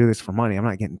obviously don't do this for money. I'm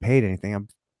not getting paid anything.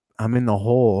 I'm in the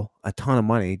hole a ton of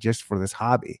money just for this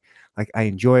hobby. Like I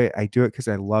enjoy it. I do it because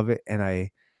I love it, and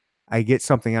I get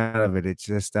something out of it. It's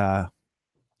just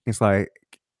it's like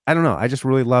I don't know. I just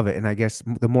really love it, and I guess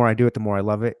the more I do it, the more I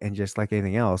love it. And just like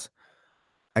anything else,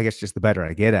 I guess just the better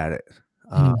I get at it.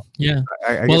 Yeah.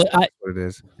 I Well, guess that's what it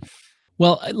is.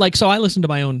 Well, like, so I listen to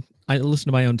my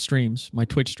own streams, my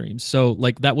Twitch streams. So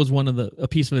like that was a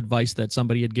piece of advice that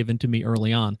somebody had given to me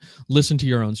early on. Listen to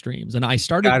your own streams. And I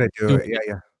started Gotta do doing it.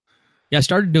 Yeah. Yeah, I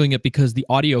started doing it because the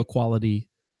audio quality,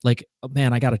 like,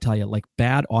 man, I got to tell you, like,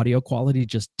 bad audio quality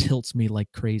just tilts me like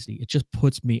crazy. It just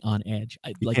puts me on edge.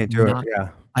 You can't do it. Yeah.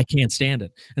 I can't stand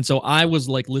it. And so I was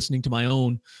like listening to my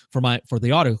own for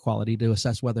the audio quality to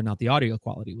assess whether or not the audio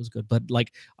quality was good. But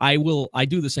like I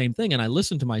do the same thing, and I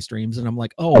listen to my streams and I'm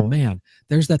like, oh man,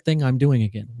 there's that thing I'm doing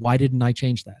again. Why didn't I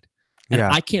change that? And Yeah.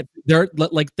 I can't, there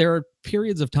are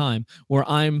periods of time where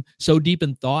I'm so deep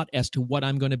in thought as to what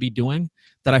I'm going to be doing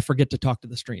that I forget to talk to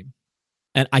the stream.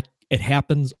 And it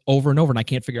happens over and over, and I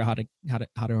can't figure out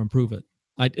how to improve it.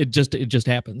 It just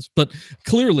happens. But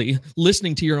clearly,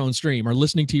 listening to your own stream or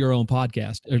listening to your own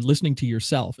podcast or listening to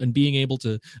yourself and being able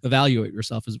to evaluate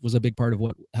yourself was a big part of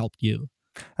what helped you.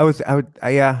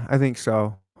 Yeah, I think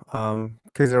so.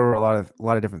 Because there were a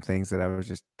lot of different things that I was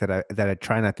just that I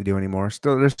try not to do anymore.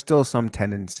 There's still some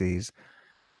tendencies,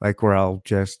 like where I'll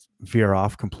just veer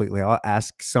off completely. I'll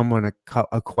ask someone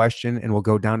a question and we'll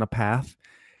go down a path,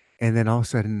 and then all of a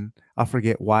sudden I'll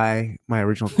forget why my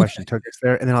original question took us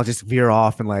there, and then I'll just veer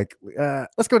off and like,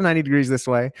 let's go 90 degrees this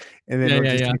way, and then it'll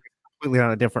just take us completely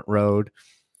on a different road.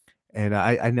 And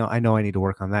I know I need to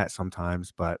work on that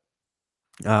sometimes, but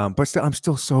still, I'm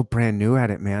still so brand new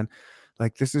at it, man.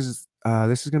 Like this is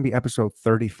gonna be episode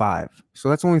 35, so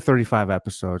that's only 35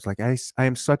 episodes. Like I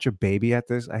am such a baby at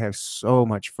this. I have so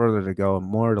much further to go and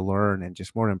more to learn and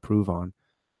just more to improve on.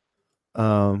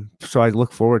 So I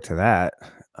look forward to that.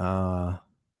 Yeah.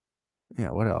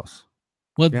 What else?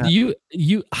 Well,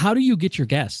 Yeah. how do you get your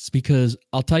guests? Because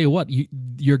I'll tell you what,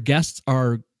 your guests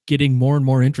are getting more and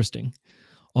more interesting.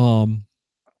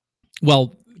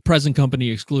 Well, present company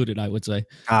excluded, I would say.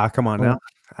 Come on now.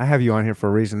 I have you on here for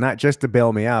a reason, not just to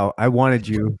bail me out. I wanted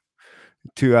you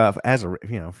to as a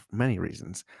for many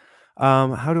reasons.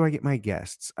 How do I get my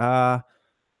guests?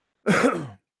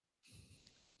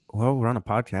 Well, we're on a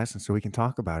podcast, and so we can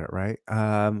talk about it, right?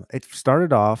 It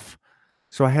started off.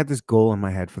 So I had this goal in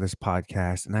my head for this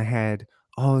podcast, and I had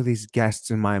all of these guests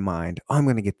in my mind. Oh, I'm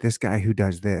going to get this guy who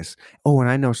does this. Oh, and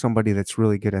I know somebody that's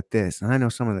really good at this, and I know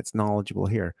someone that's knowledgeable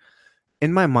here.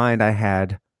 In my mind, I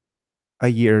had a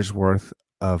year's worth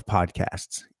of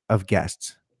podcasts of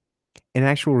guests. In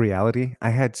actual reality, I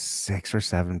had 6 or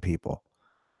 7 people,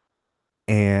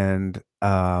 and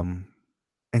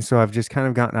and so I've just kind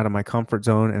of gotten out of my comfort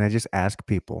zone, and I just ask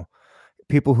people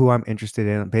who I'm interested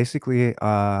in. Basically,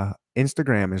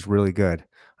 Instagram is really good.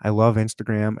 I love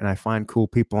Instagram, and I find cool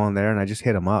people on there, and I just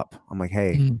hit them up. I'm like,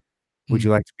 "Hey, Mm, would mm. you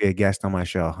like to be a guest on my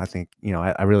show? I think,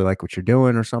 I really like what you're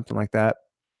doing," or something like that.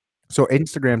 So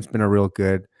Instagram's been a real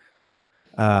good,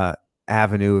 uh,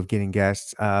 avenue of getting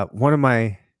guests. One of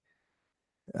my,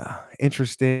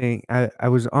 interesting I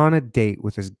was on a date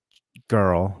with this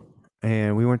girl,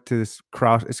 and we went to this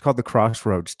cross it's called the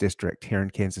Crossroads District here in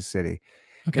Kansas City.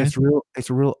 And Okay. it's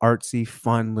a real artsy,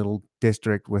 fun little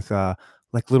district with,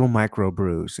 like, little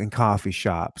microbrews and coffee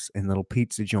shops and little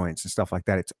pizza joints and stuff like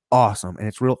that. It's awesome, and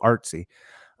it's real artsy.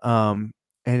 Um,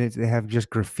 and they have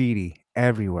just graffiti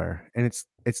everywhere, and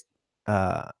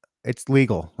uh, it's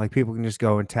legal. Like, people can just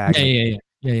go and tag Yeah, me. yeah,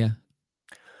 yeah, yeah,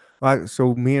 yeah.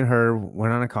 So me and her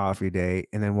went on a coffee date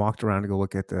and then walked around to go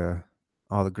look at the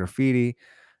all the graffiti.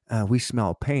 We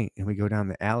smell paint, and we go down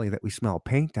the alley that we smell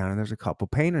paint down, and there's a couple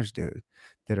painters, dude,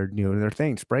 that are doing their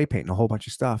thing, spray painting a whole bunch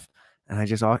of stuff. And I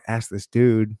just asked this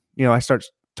dude, I start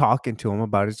talking to him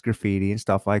about his graffiti and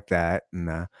stuff like that,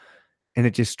 and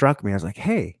it just struck me. I was like,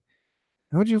 "Hey,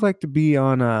 how would you like to be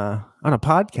on a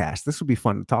podcast? This would be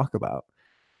fun to talk about."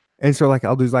 And so, like,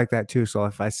 I'll do like that too. So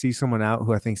if I see someone out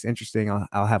who I think is interesting,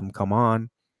 I'll have them come on.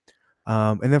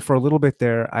 And then for a little bit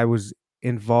there, I was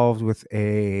involved with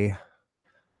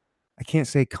I can't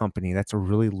say company, that's a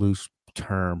really loose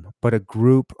term, but a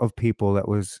group of people that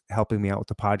was helping me out with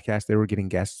the podcast. They were getting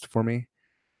guests for me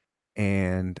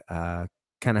and kind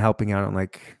of helping out on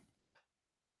like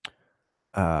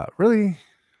really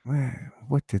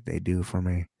what did they do for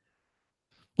me?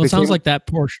 Well, They it sounds came like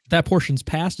that portion's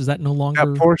passed. Is that no that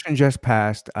longer? portion just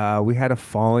passed. We had a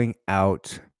falling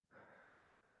out.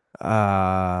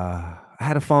 I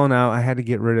had a falling out. I had to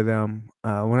get rid of them.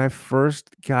 When I first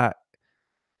got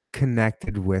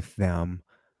connected with them,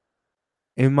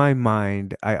 in my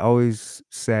mind, I always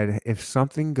said, if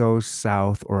something goes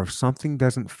south or if something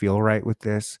doesn't feel right with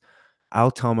this,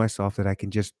 I'll tell myself that I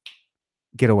can just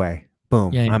get away.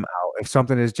 Boom, Yeah, yeah. I'm out. If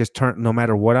something is just turned, no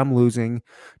matter what I'm losing,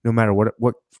 no matter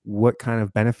what kind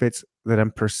of benefits that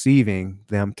I'm perceiving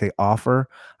them to offer,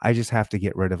 I just have to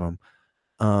get rid of them.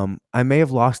 I may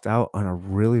have lost out on a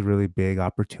really, really big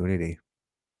opportunity.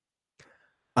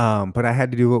 But I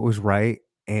had to do what was right,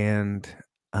 and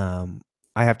um,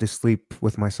 I have to sleep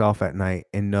with myself at night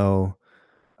and know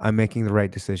I'm making the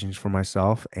right decisions for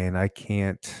myself, and I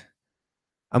can't.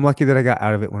 I'm lucky that I got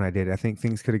out of it when I did. I think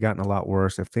things could have gotten a lot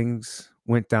worse if things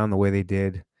went down the way they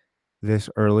did this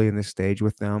early in this stage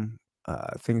with them.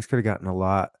 Things could have gotten a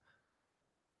lot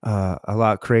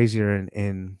crazier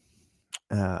and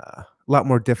a lot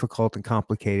more difficult and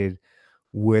complicated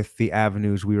with the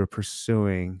avenues we were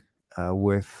pursuing.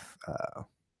 With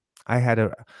I had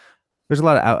a There's a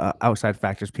lot of outside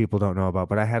factors people don't know about,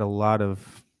 but I had a lot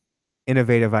of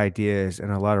innovative ideas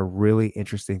and a lot of really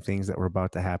interesting things that were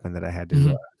about to happen that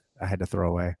Mhm. I had to throw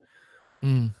away.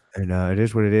 Mm. And it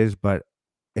is what it is, but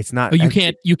it's not Oh, you it's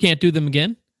can't you can't do them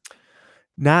again?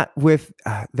 not with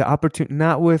the opportunity,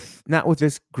 not with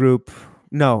this group.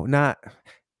 No, not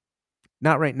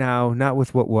right now, not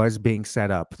with what was being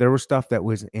set up. There was stuff that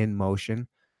was in motion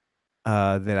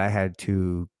that I had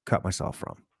to cut myself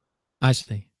from. I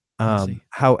see. I see.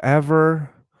 However,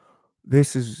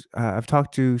 this is I've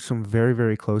talked to some very,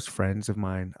 very close friends of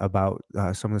mine about,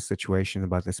 some of the situation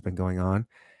about that's been going on,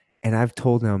 and I've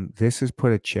told them, "This has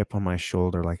put a chip on my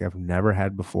shoulder like I've never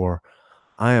had before."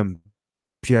 I am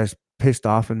just pissed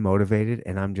off and motivated,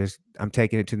 and I'm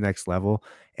taking it to the next level,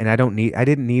 and I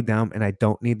didn't need them, and I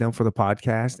don't need them for the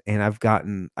podcast, and I've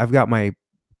got my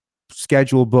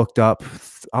schedule booked up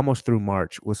almost through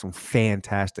March with some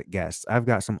fantastic guests. I've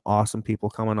got some awesome people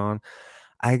coming on.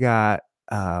 I got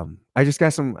I just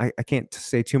got some I can't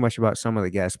say too much about some of the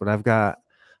guests, but I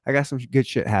got some good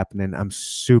shit happening. I'm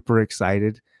super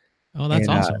excited. Oh, that's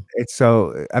And awesome. it's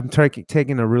so I'm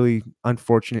taking a really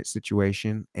unfortunate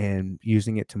situation and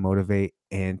using it to motivate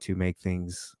and to make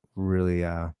things really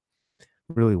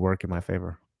really work in my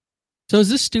favor. So is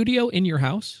this studio in your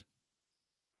house?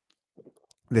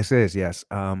 This is, yes.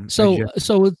 I So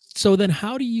just so then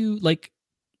how do you like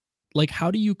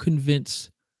how do you convince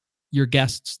your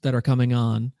guests that are coming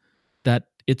on that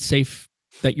it's safe,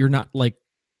 that you're not like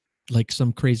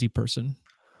some crazy person?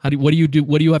 What do you do?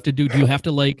 What do you have to do? Do you have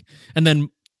to and then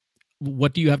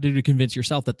what do you have to do to convince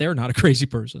yourself that they're not a crazy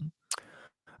person?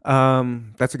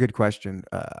 that's a good question.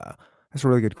 That's a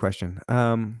really good question.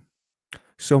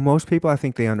 So most people, I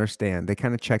think they understand. They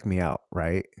kind of check me out,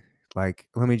 right? Like,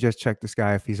 let me just check this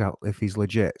guy if he's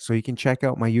legit. So you can check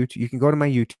out my YouTube. You can go to my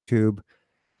YouTube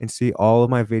and see all of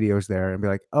my videos there and be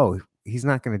like, oh, he's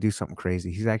not going to do something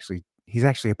crazy. He's actually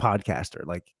a podcaster.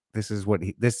 Like this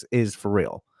is for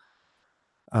real.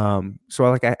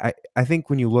 So I think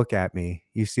when you look at me,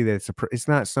 you see that it's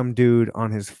not some dude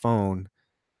on his phone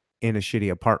in a shitty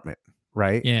apartment,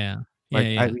 right? Yeah. Yeah, Like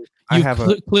yeah. I You've have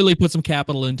a clearly put some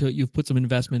capital into it. You've put some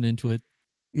investment into it.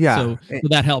 yeah, So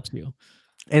that helps you.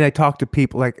 and I talk to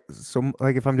people like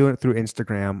if I'm doing it through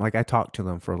Instagram, like I talk to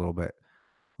them for a little bit.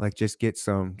 Like just get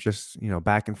some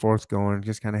back and forth going,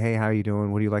 just kind of, hey, how you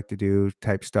doing? What do you like to do?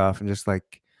 Type stuff, and just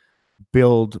like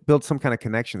build some kind of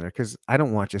connection there, because I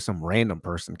don't want just some random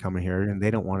person coming here and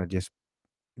they don't want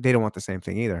the same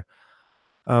thing either.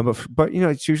 But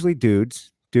it's usually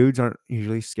dudes. Dudes aren't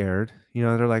usually scared.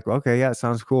 They're like, okay, yeah, it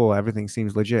sounds cool. Everything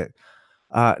seems legit.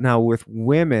 Now with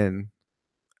women,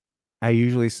 I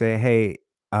usually say, hey,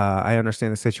 I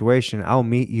understand the situation. I'll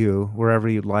meet you wherever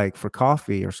you'd like for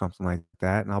coffee or something like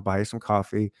that, and I'll buy you some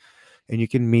coffee, and you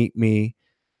can meet me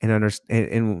and understand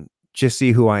and just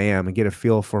see who I am and get a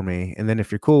feel for me. And then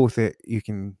if you're cool with it, you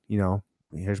can,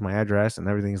 here's my address and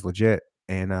everything's legit.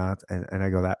 And I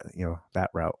go that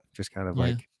route, just kind of Yeah.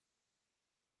 like,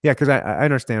 yeah, because I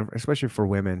understand, especially for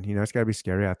women, it's got to be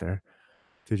scary out there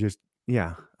to just,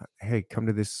 yeah, hey, come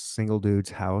to this single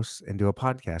dude's house and do a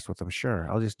podcast with them. Sure,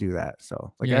 I'll just do that.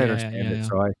 So, like, Yeah, I yeah, yeah, understand yeah, it. yeah.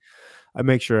 So I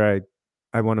make sure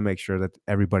I want to make sure that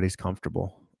everybody's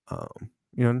comfortable.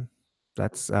 You know,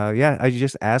 that's yeah. I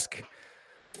just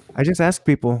ask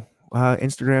people.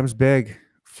 Instagram's big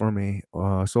for me.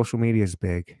 Social media is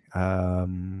big.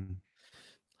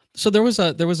 So there was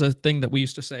a thing that we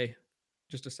used to say.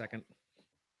 Just a second.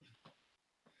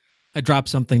 I dropped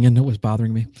something and it was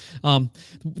bothering me.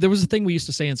 There was a thing we used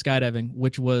to say in skydiving,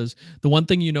 which was the one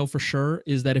thing you know for sure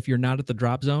is that if you're not at the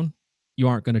drop zone, you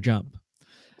aren't going to jump,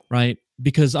 right?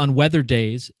 Because on weather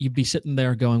days, you'd be sitting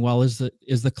there going, "Well, is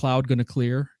the cloud going to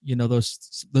clear?"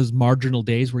 Those marginal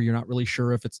days where you're not really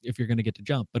sure if you're going to get to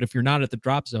jump. But if you're not at the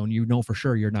drop zone, you know for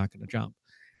sure you're not going to jump.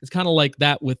 It's kind of like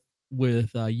that with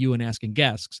you and asking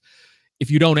guests. If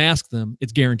you don't ask them,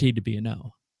 it's guaranteed to be a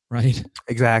no, right?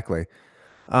 exactly.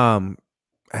 Um,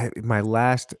 my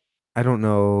last, I don't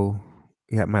know,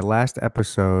 yeah, my last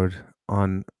episode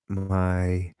on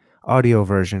my audio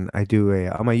version, I do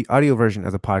on my audio version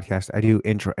of the podcast, I do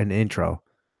an intro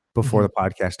before Mm-hmm.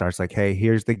 the podcast starts, like, hey,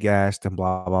 here's the guest and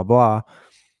blah, blah, blah.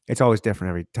 It's always different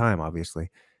every time, obviously.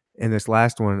 In this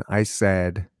last one, I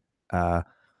said, uh,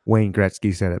 Wayne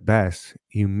Gretzky said it best,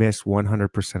 you miss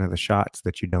 100% of the shots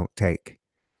that you don't take.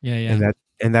 Yeah, yeah.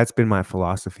 And that's been my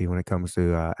philosophy when it comes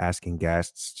to asking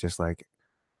guests, just like,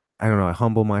 I don't know, I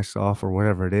humble myself or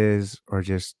whatever it is, or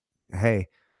just, hey,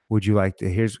 would you like to?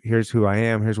 Here's who I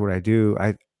am. Here's what I do.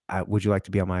 I would you like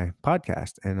to be on my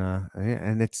podcast?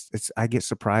 And it's I get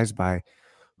surprised by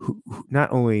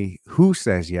not only who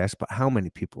says yes, but how many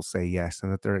people say yes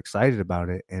and that they're excited about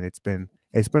it. And it's been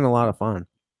a lot of fun.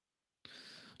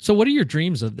 So what are your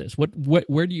dreams of this? What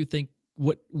where do you think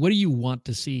what do you want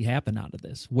to see happen out of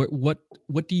this? What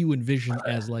do you envision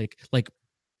as like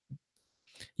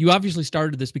you obviously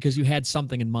started this because you had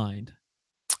something in mind.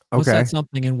 What's that Okay,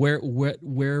 something and where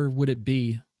would it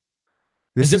be?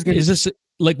 this is gonna Is this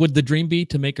like would the dream be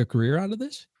to make a career out of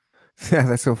this? yeah,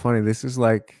 that's so funny. This is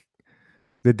like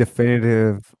the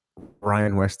definitive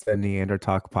Ryan Weston Neander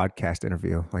Talk podcast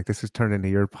interview. Like this has turned into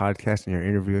your podcast and you're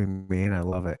interviewing me, and I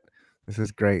love it. This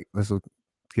is great. This will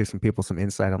give some people some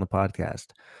insight on the podcast.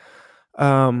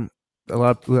 Um, a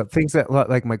lot of things that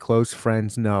like my close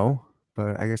friends know,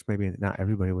 but I guess maybe not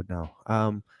everybody would know.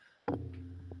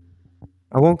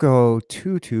 I won't go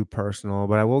too personal,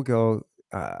 but I will go.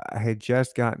 I had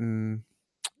just gotten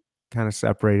kind of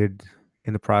separated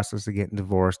in the process of getting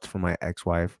divorced from my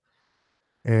ex-wife,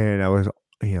 and I was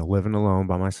living alone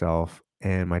by myself.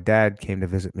 And my dad came to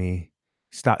visit me.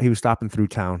 He was stopping through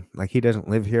town. Like he doesn't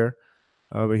live here,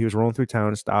 but he was rolling through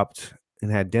town, stopped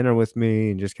and had dinner with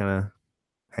me, and just kind of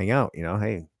hang out.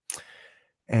 Hey,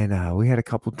 and we had a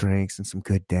couple drinks and some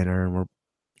good dinner. And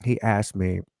he asked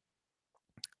me,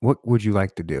 "What would you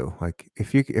like to do? Like,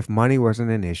 if money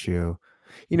wasn't an issue,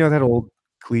 that old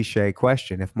cliche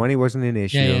question. If money wasn't an Yeah,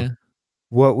 issue, yeah.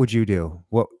 what would you do?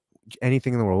 What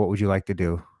anything in the world, what would you like to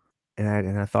do?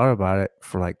 And I thought about it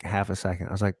for like half a second.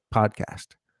 I was like,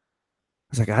 podcast.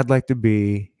 I was like, I'd like to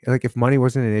be like if money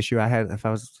wasn't an issue, if I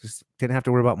was just didn't have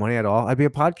to worry about money at all, I'd be a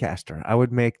podcaster. I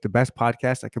would make the best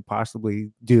podcast I could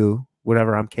possibly do,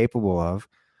 whatever I'm capable of.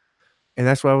 And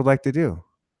that's what I would like to do.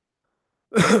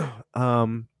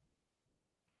 um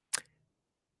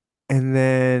and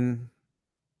then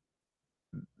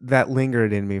that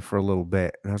lingered in me for a little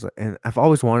bit. And I was like, and I've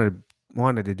always wanted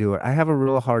to do it. I have a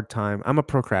real hard time. I'm a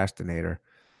procrastinator.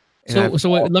 And I've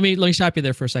Let me stop you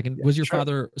there for a second. yeah, Was your sure.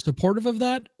 father supportive of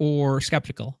that or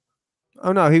skeptical?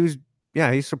 Oh no, he's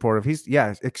supportive.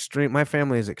 Extreme. My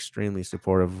family is extremely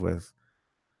supportive with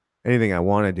anything I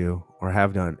want to do or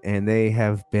have done. And they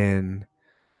have been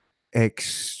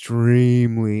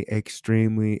extremely,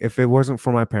 extremely, if it wasn't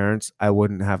for my parents, I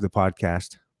wouldn't have the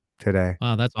podcast today.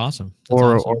 Wow, that's awesome. That's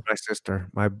Or awesome. my sister.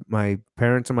 My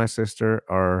parents and my sister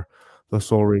are the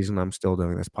sole reason I'm still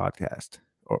doing this podcast.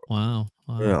 Or Wow.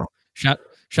 Wow. you know, Shout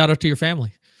out to your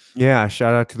family. yeah,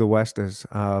 shout out to the Westas.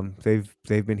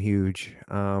 They've been huge.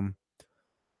 Now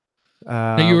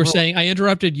you were Well, saying I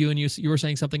interrupted you, and you were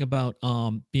saying something about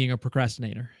being a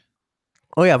procrastinator.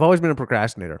 oh yeah, I've always been a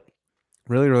procrastinator.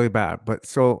 Really, really bad. But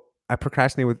so I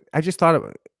procrastinate with I just thought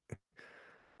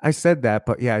I said that,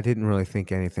 but yeah, I didn't really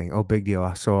think anything. Oh, big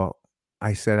deal. So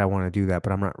I said I want to do that,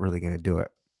 but I'm not really going to do it.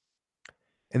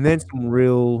 And then some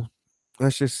real,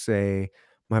 let's just say,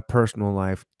 my personal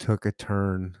life took a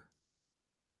turn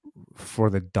for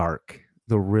the dark,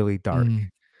 the really dark. Mm,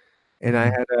 And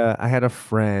mm. I had a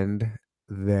friend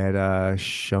that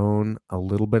shone a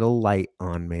little bit of light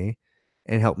on me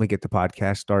and helped me get the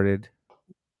podcast started.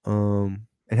 And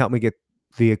helped me get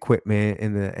the equipment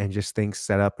and just things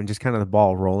set up and just kind of the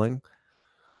ball rolling.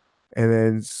 And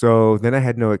then I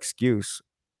had no excuse.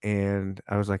 And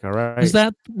I was like, all Was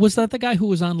right. that the guy who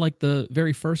was on like the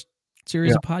very first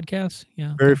series Yeah. of podcasts?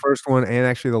 Yeah. Very Okay. first one and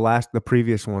actually the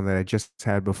previous one that I just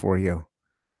had before you.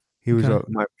 He was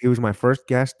Okay. he was my first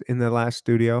guest in the last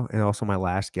studio and also my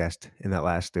last guest in that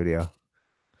last studio.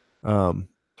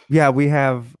 Yeah, we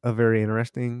have a very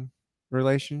interesting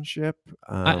relationship.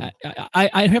 I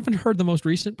haven't heard the most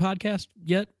recent podcast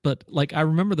yet, but like I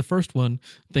remember the first one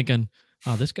thinking,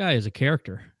 oh, this guy is a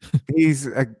character. He's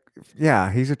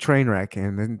a train wreck,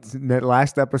 and then that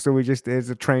last episode we just did is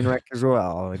a train wreck as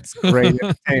well. It's great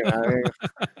entertainment. I mean,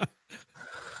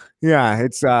 yeah,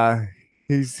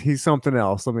 it's he's something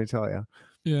else, let me tell you.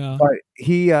 Yeah. But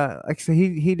he like I said,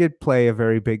 he did play a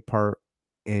very big part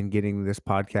in getting this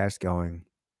podcast going.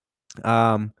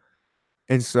 Um,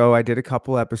 and so I did a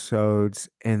couple episodes,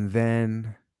 and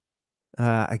then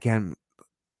again,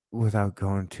 without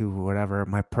going to whatever,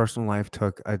 my personal life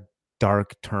took a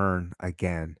dark turn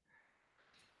again.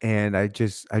 And I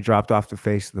dropped off the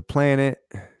face of the planet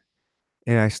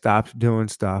and I stopped doing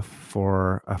stuff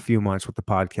for a few months with the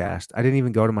podcast. I didn't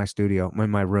even go to my studio,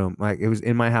 my room. Like it was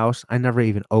in my house. I never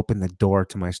even opened the door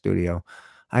to my studio.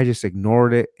 I just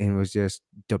ignored it and was just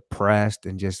depressed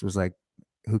and just was like,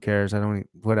 who cares? I don't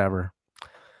whatever.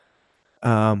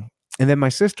 Um, and then my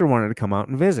sister wanted to come out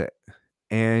and visit.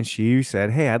 And she said,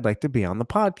 "Hey, I'd like to be on the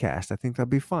podcast. I think that'd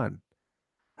be fun."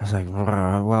 I was like,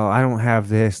 well, I don't have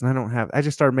this and I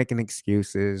just started making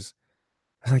excuses.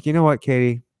 I was like, you know what,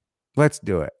 Katie, let's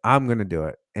do it. I'm going to do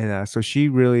it. And so she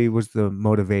really was the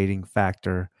motivating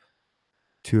factor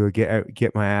to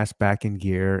get my ass back in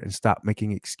gear and stop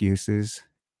making excuses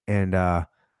and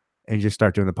just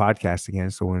start doing the podcast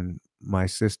again. So when my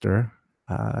sister,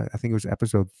 I think it was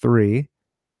episode 3,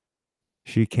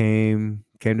 she came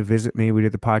to visit me. We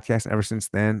did the podcast. Ever since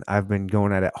then, I've been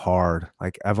going at it hard.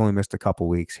 Like I've only missed a couple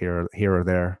weeks here or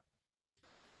there.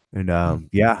 And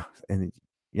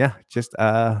just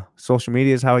social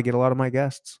media is how I get a lot of my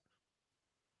guests.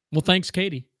 Well, thanks,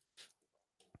 Katie.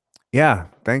 Yeah,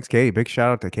 thanks, Katie. Big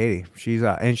shout out to Katie. She's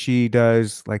and she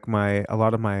does like a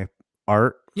lot of my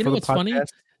art. You for know the what's funny? podcast.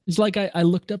 It's like I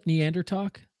looked up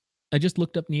Neandertalk. I just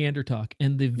looked up Neandertalk,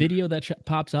 and the video that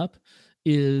pops up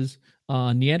is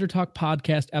Neandertalk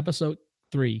podcast episode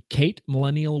 3, Kate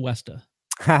Millennial Westa.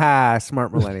 Haha,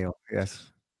 smart millennial. Yes.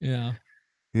 Yeah.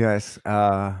 Yes.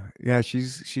 Yeah,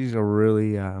 she's a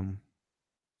really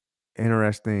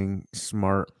interesting,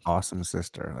 smart, awesome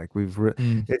sister. Like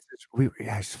Mm.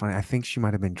 it's funny. I think she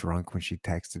might have been drunk when she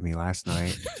texted me last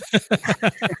night.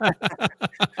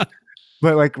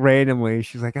 But like randomly,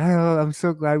 she's like, "Oh, I'm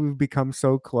so glad we've become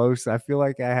so close. I feel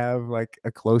like I have like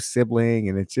a close sibling,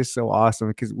 and it's just so awesome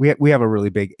because we have a really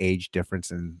big age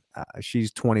difference, and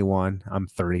she's 21, I'm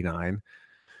 39.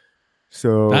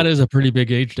 So That is a pretty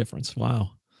big age difference.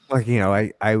 Wow. like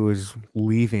I was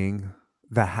leaving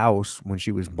the house when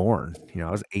she was born. You know,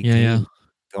 I was Yeah, yeah. 18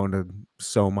 going to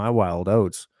sow my wild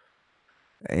oats.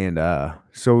 And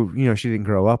so, you know, she didn't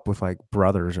grow up with like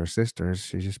brothers or sisters.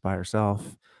 She's just by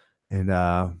herself. And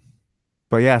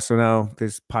but yeah, so now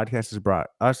this podcast has brought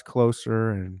us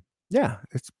closer, and yeah,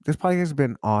 it's this podcast has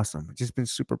been awesome. It's just been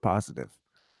super positive.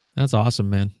 That's awesome,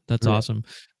 man. That's Yeah. awesome.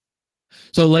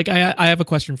 So, like, I have a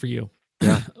question for you.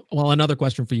 Yeah. Well, another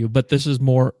question for you, but this is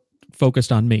more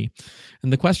focused on me.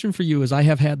 And the question for you is, I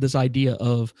have had this idea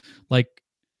of like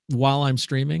while I'm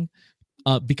streaming,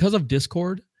 because of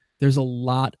Discord, there's a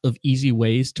lot of easy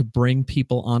ways to bring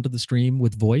people onto the stream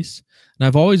with voice. And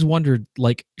I've always wondered,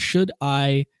 like, should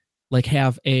I like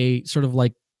have a sort of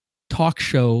like talk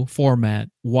show format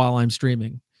while I'm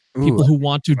streaming? People Ooh, who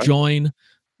want to right. join,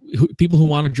 people who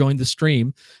want to join the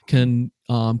stream can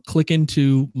click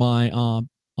into my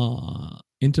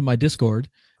Discord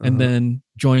and Uh-huh. then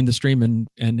join the stream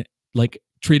and like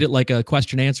treat it like a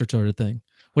question answer sort of thing.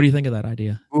 What do you think of that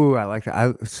idea? Ooh, I like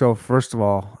that. So first of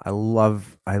all, I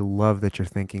love that you're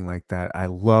thinking like that. I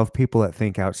love people that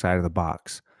think outside of the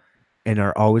box and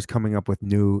are always coming up with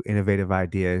new innovative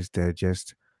ideas to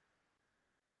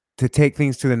take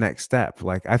things to the next step.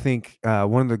 Like I think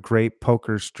one of the great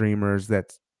poker streamers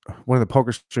that's one of the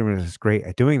poker streamers that's great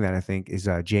at doing that, I think, is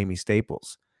Jamie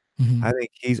Staples. Mm-hmm. I think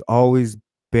he's always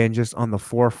been just on the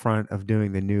forefront of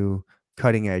doing the new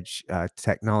cutting edge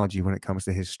technology when it comes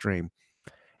to his stream.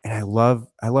 And I love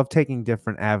taking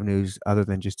different avenues other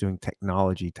than just doing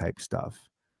technology type stuff,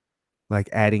 like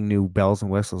adding new bells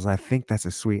and whistles. I think that's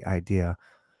a sweet idea.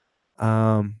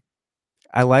 Um,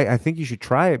 I think you should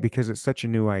try it because it's such a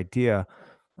new idea.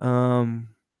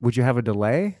 Would you have a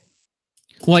delay?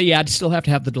 Well, yeah, I'd still have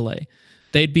to have the delay.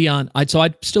 They'd be on. I'd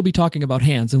still be talking about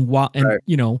hands, and Right.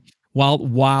 you know,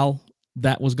 while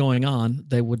that was going on,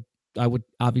 I would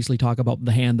obviously talk about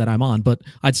the hand that I'm on, but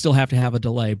I'd still have to have a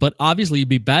delay. But obviously, it'd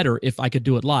be better if I could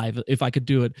do it live, if I could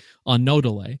do it on no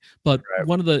delay. But Right.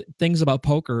 one of the things about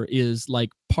poker is like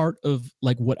part of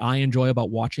like what I enjoy about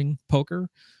watching poker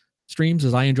streams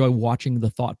is I enjoy watching the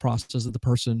thought process of the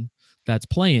person that's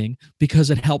playing because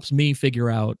it helps me figure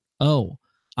out, oh,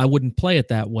 I wouldn't play it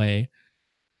that way.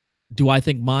 Do I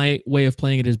think my way of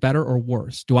playing it is better or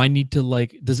worse? Do I need to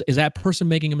like is that person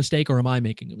making a mistake or am I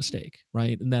making a mistake?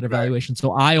 Right. In that Right. evaluation.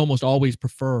 So I almost always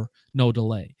prefer no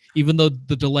delay, even though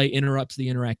the delay interrupts the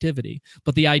interactivity.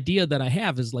 But the idea that I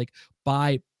have is like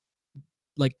by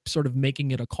like sort of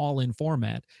making it a call-in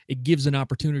format, it gives an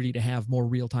opportunity to have more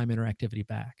real-time interactivity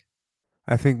back.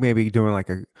 I think maybe doing like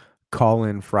a call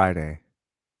in Friday.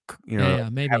 You know, Yeah,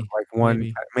 have maybe. like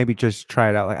one, maybe just try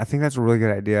it out. Like I think that's a really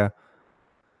good idea.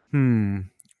 Hmm.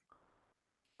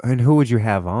 And who would you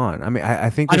have on? I mean, I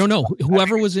think I this. don't know.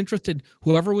 Whoever was interested,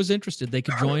 they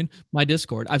could join my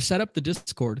Discord. I've set up the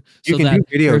Discord You so can that do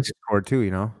video there's. Discord too,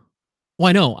 you know?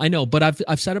 Well, I know, but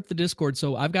I've set up the Discord,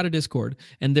 so I've got a Discord,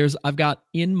 and I've got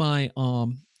in my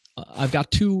I've got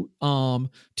two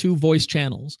voice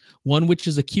channels. One which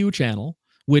is a Q channel,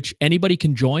 which anybody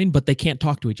can join, but they can't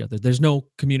talk to each other. There's no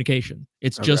communication.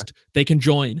 It's Okay. just they can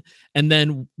join, and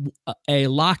then a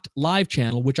locked live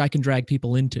channel, which I can drag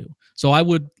people into. So I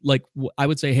would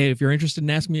say, hey, if you're interested in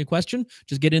asking me a question,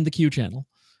 just get in the Q channel,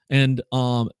 and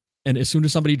as soon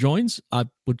as somebody joins, I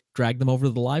would drag them over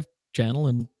to the live channel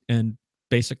and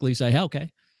basically say,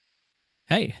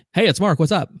 hey, it's Mark,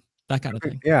 what's up? That kind of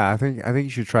thing. Yeah, I think you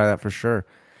should try that for sure.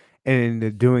 And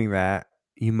in doing that,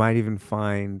 you might even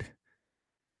find,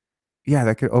 yeah,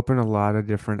 that could open a lot of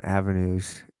different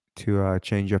avenues to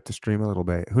change up the stream a little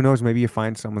bit. Who knows? Maybe you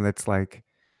find someone that's like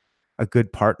a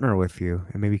good partner with you,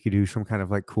 and maybe you could do some kind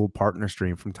of like cool partner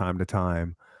stream from time to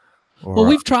time. Well, Or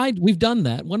we've done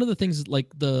that. One of the things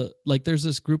there's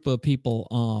this group of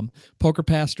people, Poker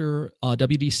Pastor,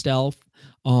 WD Stealth,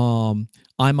 I'm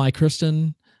I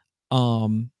Kristen,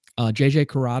 JJ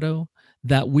Corrado,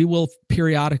 that we will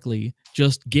periodically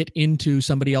just get into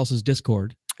somebody else's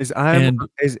Discord. is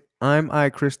I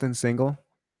Kristen single?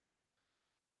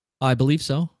 I believe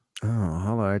so. Oh,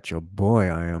 holla at your boy,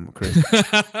 I am Kristen.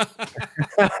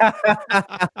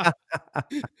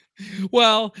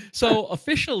 Well, so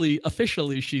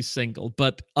officially she's single,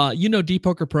 but you know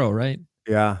DPoker Pro, right?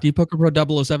 Yeah. DPoker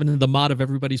Pro 007, the mod of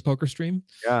everybody's poker stream.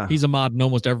 Yeah. He's a mod in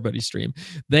almost everybody's stream.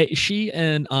 She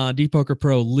and DPoker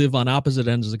Pro live on opposite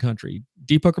ends of the country.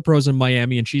 DPoker Pro's in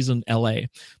Miami and she's in LA,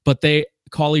 but they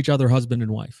call each other husband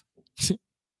and wife.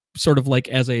 Sort of like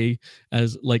as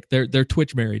like they're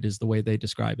Twitch married is the way they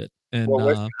describe it. And well,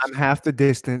 listen, I'm half the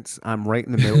distance. I'm right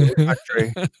in the middle of the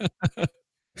country.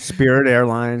 Spirit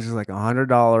Airlines is like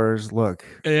 $100. Look.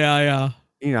 Yeah.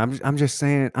 You know, I'm just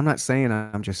saying. I'm not saying.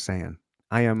 I'm just saying.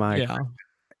 I am I. Yeah.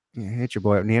 hit your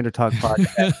boy at Neanderthal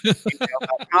Podcast.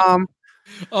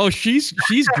 Oh, she's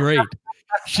great.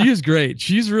 She is great.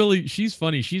 She's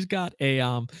funny. She's got a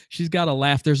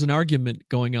laugh. There's an argument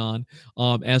going on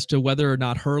as to whether or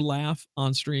not her laugh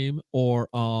on stream or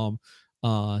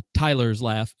Tyler's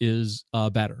laugh is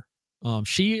better.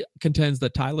 She contends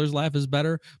that Tyler's laugh is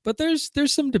better, but there's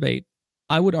some debate.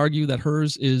 I would argue that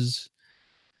hers is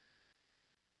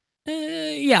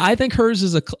I think hers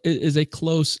is a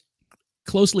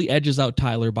closely edges out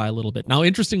Tyler by a little bit. Now,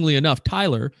 interestingly enough,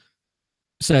 Tyler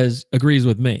agrees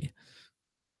with me,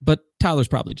 but Tyler's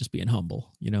probably just being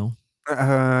humble, you know.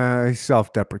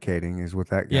 Self-deprecating is what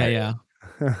that guy. Yeah.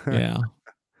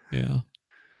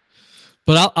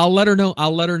 But I'll let her know.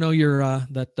 I'll let her know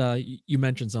that you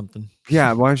mentioned something.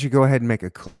 Yeah, why don't you go ahead and make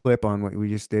a clip on what we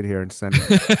just did here and send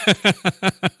it?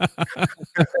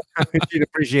 You'd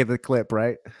appreciate the clip,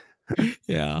 right?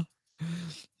 Yeah.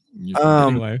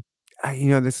 Anyway,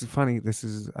 this is funny. This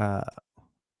is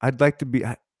I'd like to be.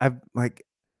 I've like,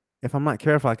 if I'm not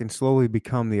careful, I can slowly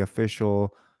become the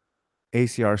official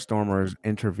ACR Stormers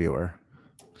interviewer.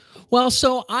 Well,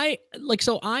 I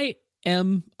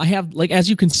have, like, as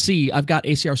you can see, I've got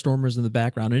ACR Stormers in the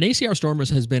background, and ACR Stormers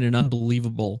has been an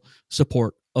unbelievable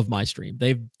support of my stream.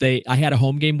 I had a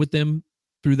home game with them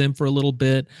through them for a little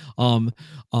bit.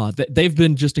 They've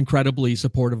been just incredibly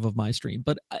supportive of my stream.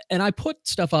 And I put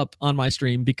stuff up on my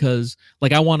stream because,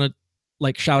 like, I want to,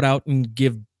 like, shout out and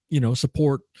give,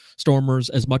 support Stormers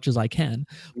as much as I can.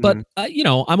 But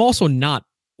I'm also not,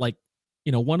 like,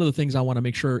 one of the things I want to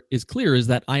make sure is clear is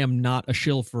that I am not a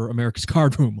shill for America's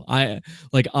Card Room. I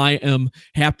am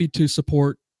happy to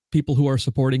support people who are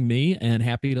supporting me, and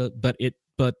happy to,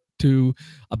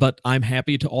 but I'm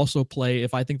happy to also play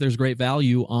if I think there's great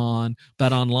value on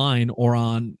Bet Online or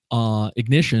on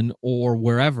Ignition or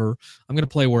wherever. I'm going to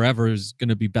play wherever is going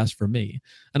to be best for me,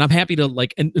 and I'm happy to,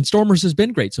 like, and Stormers has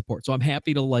been great support, so I'm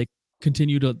happy to, like,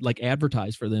 continue to, like,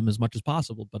 advertise for them as much as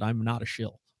possible. But I'm not a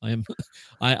shill.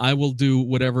 I will do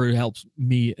whatever helps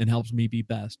me and helps me be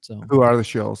best. So who are the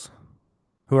shills?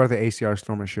 Who are the ACR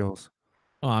Stormer shills?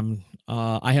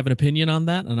 I have an opinion on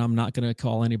that, and I'm not going to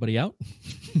call anybody out.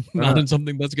 Not in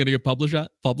something that's going to get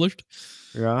published.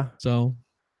 Yeah. So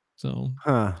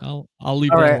I'll leave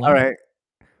that alone. All right.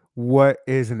 What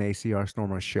is an ACR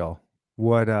Stormer shill?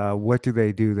 What do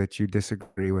they do that you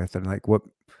disagree with? And, like, what?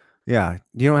 Yeah,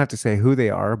 you don't have to say who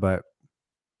they are, but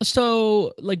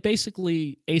so, like,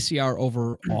 basically ACR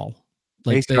overall.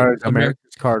 Like, ACR is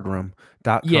America's Card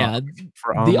Room.com. Yeah,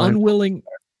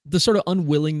 the sort of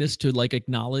unwillingness to, like,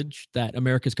 acknowledge that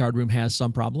America's Card Room has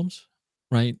some problems,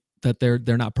 right? That they're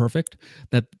not perfect.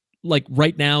 That, like,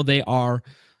 right now they are,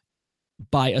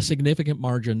 by a significant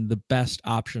margin, the best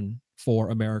option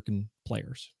for American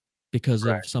players because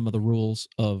of some of the rules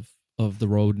of the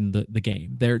road and the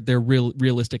game. They're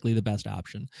realistically the best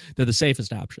option. They're the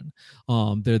safest option.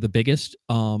 They're the biggest,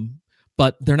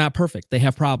 but they're not perfect. They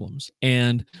have problems,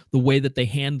 and the way that they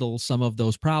handle some of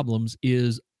those problems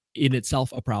is in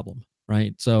itself a problem,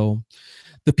 right? So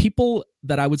the people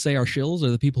that I would say are shills are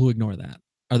the people who ignore that,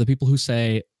 are the people who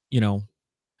say,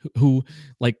 who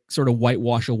like sort of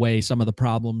whitewash away some of the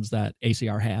problems that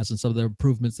ACR has and some of the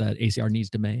improvements that ACR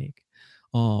needs to make.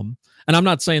 And I'm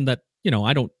not saying that,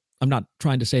 I'm not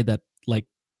trying to say that, like,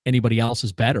 anybody else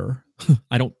is better.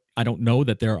 I don't know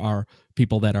that there are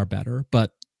people that are better,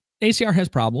 but ACR has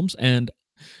problems, and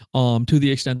to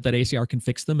the extent that ACR can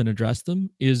fix them and address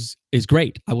them is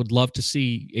great. I would love to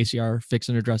see ACR fix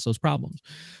and address those problems.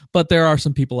 But there are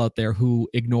some people out there who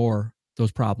ignore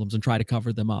those problems and try to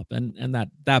cover them up, and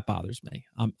that bothers me.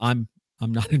 I'm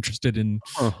not interested in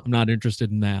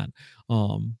that.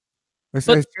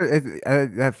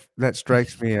 That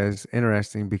strikes me as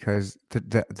interesting because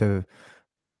the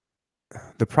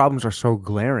problems are so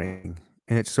glaring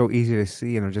and it's so easy to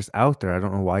see, and they're just out there. I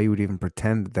don't know why you would even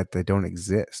pretend that they don't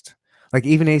exist. Like,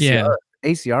 even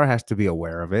ACR has to be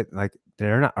aware of it. Like,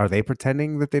 they're not. Are they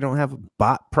pretending that they don't have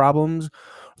bot problems?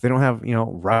 They don't have,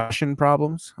 Russian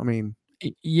problems? I mean,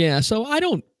 yeah. So I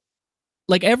don't.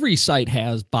 Like, every site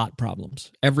has bot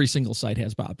problems. Every single site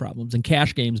has bot problems, and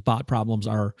cash games bot problems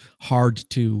are hard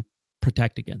to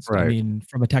protect against. Right. I mean,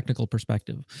 from a technical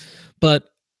perspective. But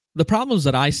the problems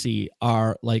that I see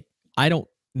are, like, I don't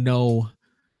know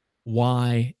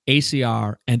why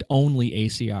ACR and only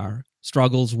ACR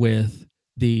struggles with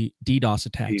the DDoS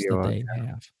attacks that they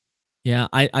have. Yeah,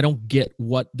 I don't get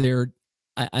what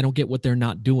I don't get what they're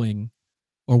not doing,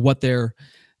 or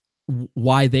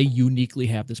why they uniquely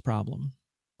have this problem.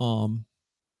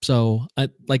 So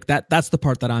like that's the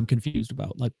part that I'm confused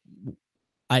about. Like,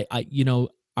 are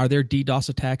there DDoS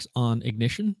attacks on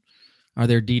Ignition? Are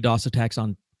there DDoS attacks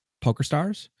on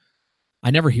PokerStars?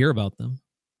 I never hear about them.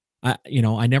 I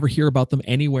never hear about them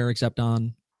anywhere except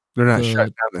on They're not the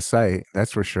shutting down the site,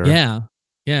 that's for sure. yeah.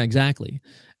 Yeah, exactly.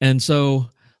 And so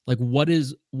like what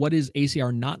is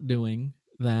ACR not doing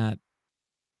that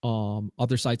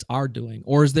other sites are doing?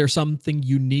 Or is there something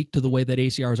unique to the way that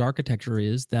ACR's architecture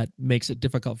is that makes it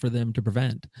difficult for them to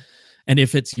prevent? And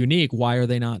if it's unique, why are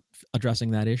they not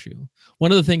addressing that issue?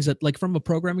 One of the things that, like from a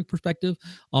programming perspective,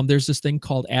 there's this thing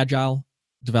called agile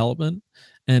development,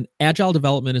 and agile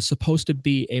development is supposed to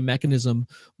be a mechanism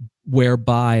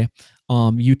whereby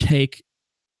you take,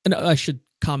 and I should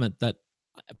comment that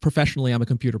professionally I'm a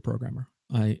computer programmer.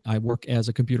 I work as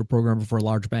a computer programmer for a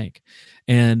large bank,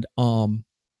 and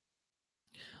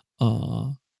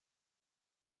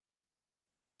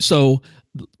so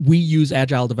we use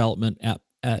agile development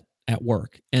at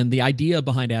work. And the idea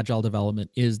behind agile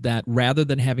development is that rather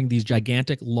than having these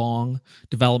gigantic long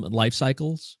development life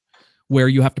cycles where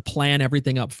you have to plan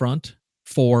everything up front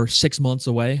for 6 months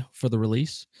away for the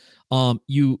release, what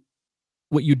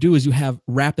you do is you have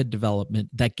rapid development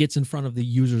that gets in front of the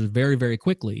users very, very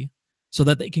quickly so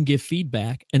that they can give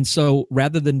feedback. And so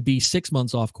rather than be 6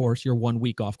 months off course, you're 1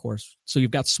 week off course. So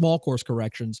you've got small course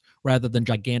corrections rather than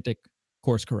gigantic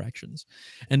course corrections.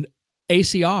 And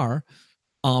ACR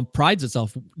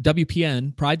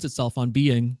WPN prides itself on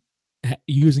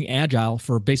using agile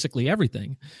for basically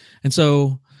everything. And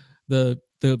so the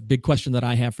big question that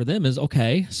I have for them is,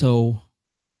 okay, so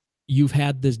you've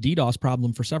had this DDoS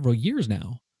problem for several years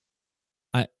now.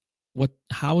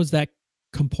 How does that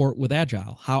comport with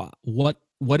agile? What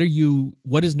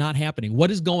is not happening? What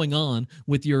is going on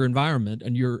with your environment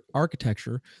and your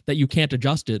architecture that you can't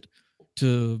adjust it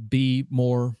to be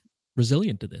more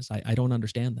resilient to this? I don't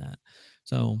understand that.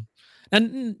 So,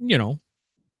 and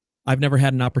I've never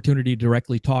had an opportunity to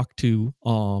directly talk to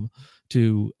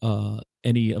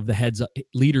any of the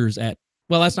leaders at.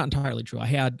 Well, that's not entirely true. I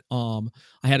had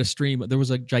a stream. There was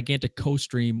a gigantic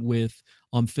co-stream with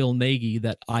Phil Nagy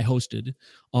that I hosted.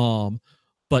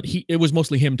 But it was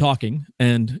mostly him talking,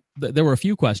 and there were a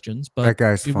few questions. But that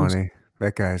guy's funny.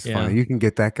 That guy's funny. You can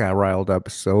get that guy riled up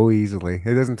so easily.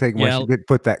 It doesn't take much to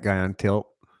put that guy on tilt.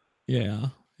 Yeah.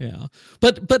 Yeah.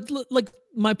 But like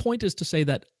my point is to say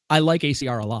that I like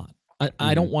ACR a lot.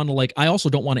 I don't want to I also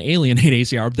don't want to alienate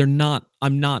ACR.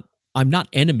 I'm not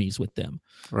enemies with them.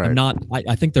 Right.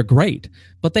 I think they're great,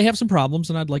 but they have some problems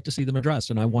and I'd like to see them addressed.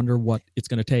 And I wonder what it's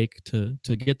going to take to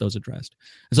get those addressed.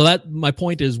 And so my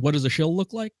point is, what does a shill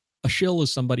look like? A shill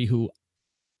is somebody who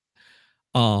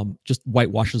just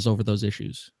whitewashes over those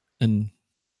issues. And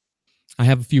I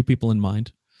have a few people in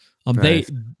mind. Nice.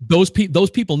 Those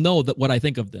people know that what I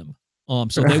think of them.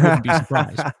 So they wouldn't be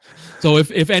surprised. So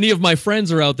if any of my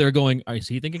friends are out there going, is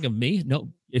he thinking of me?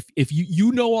 No. If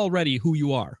you know already who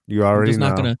you are. You already know.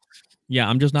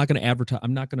 I'm just not gonna advertise.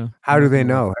 I'm not gonna. How do they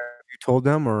know? Have you told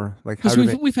them, or like? How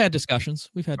we've had discussions.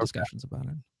 We've had discussions about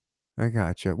it. I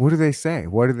gotcha. What do they say?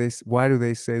 Why do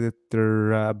they say that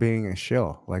they're being a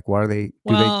shill? Like, why are they?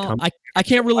 I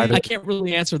can't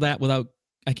really answer that without.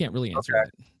 I can't really answer that.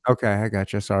 Okay, I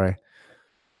gotcha. Sorry,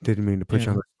 didn't mean to put you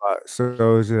on the spot.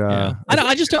 So is it?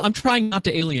 I'm trying not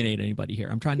to alienate anybody here.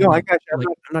 I'm trying. No, I got you.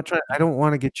 I'm not trying. I don't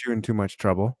want to get you in too much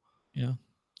trouble. Yeah.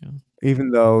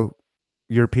 Even though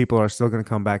your people are still going to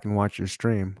come back and watch your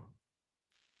stream.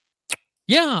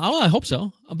 Yeah, I hope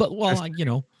so. But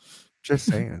just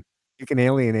saying, you can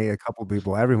alienate a couple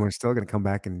people. Everyone's still going to come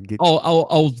back and get.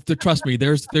 Trust me.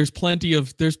 There's plenty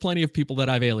of people that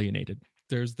I've alienated.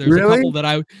 There's really?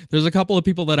 a couple of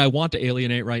people that I want to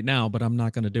alienate right now, but I'm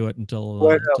not going to do it until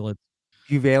it's.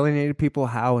 You've alienated people?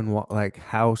 How and what? Like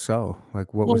how so?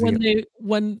 Like what was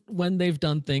when they've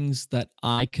done things that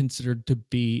I considered to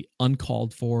be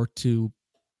uncalled for to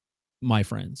my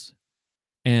friends,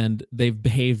 and they've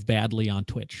behaved badly on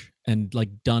Twitch and like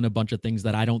done a bunch of things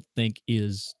that I don't think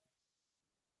is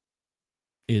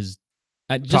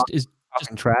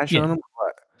talking trash on them.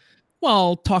 What?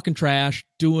 Well, talking trash,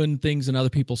 doing things in other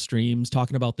people's streams,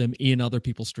 talking about them in other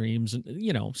people's streams,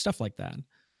 and stuff like that.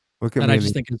 Look at me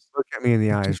in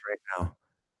the eyes right now.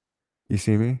 You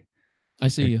see me? I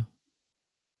see you.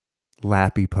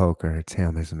 Lappy Poker. It's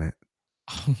him, isn't it?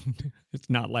 It's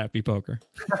not Lappy Poker.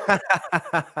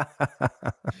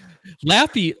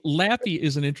 Lappy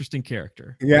is an interesting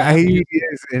character. Yeah, he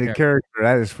is a character.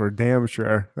 That is for damn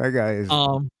sure. That guy is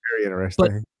very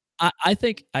interesting. But I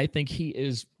think he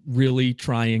is really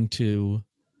trying to.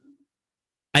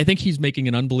 I think he's making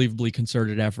an unbelievably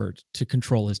concerted effort to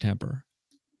control his temper.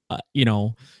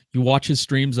 You watch his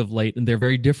streams of late, and they're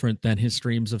very different than his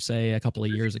streams of, say, a couple of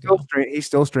years ago. He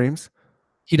still streams.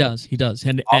 He does,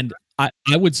 and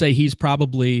I would say he's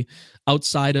probably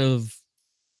outside of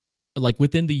like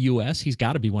within the US, he's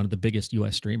got to be one of the biggest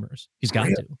US streamers. He's got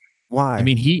Really? to. I Why?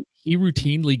 mean, he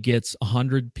routinely gets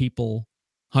 100 people,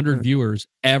 100 And viewers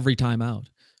every time out.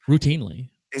 Routinely.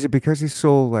 is it because he's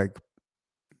so like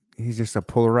he's just a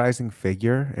polarizing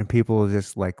figure and people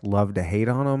just like love to hate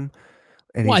on him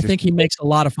and Well, he's I just think he makes a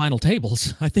lot of final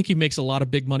tables. I think he makes a lot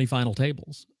of big money final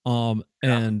tables. yeah.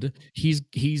 And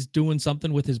he's doing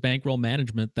something with his bankroll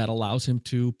management that allows him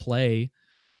to play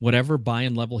whatever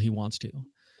buy-in level he wants to.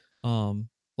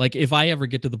 Like if I ever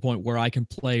get to the point where I can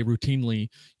play routinely,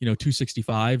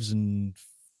 265s and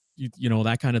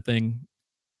that kind of thing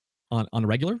on a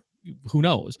regular, who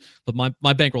knows? But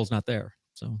my bankroll's not there.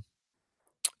 So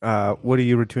What are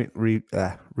you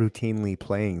routinely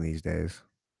playing these days?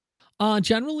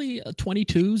 generally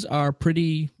 22s are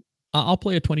pretty. I'll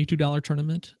play a $22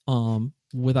 tournament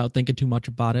without thinking too much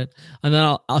about it, and then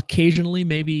I'll occasionally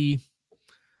maybe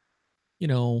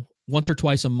once or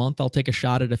twice a month I'll take a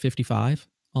shot at a 55.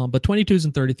 But 22s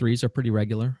and 33s are pretty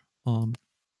regular.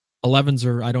 11s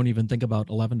are I don't even think about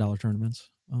 $11 tournaments.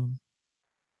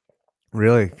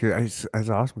 Really? 'Cause that's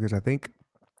awesome because I think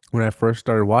when I first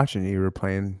started watching you were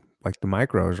playing like the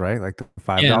micros, right? Like the Yeah,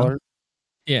 $5.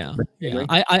 yeah, yeah. Really?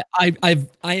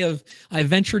 I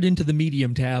ventured into the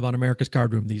medium tab on America's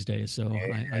Card Room these days, so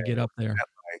Yeah, I get up there.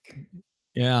 like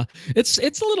Yeah, it's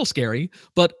a little scary,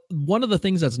 but one of the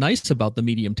things that's nice about the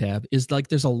medium tab is like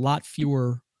there's a lot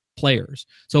fewer players.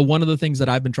 So one of the things that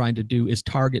I've been trying to do is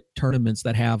target tournaments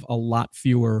that have a lot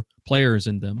fewer players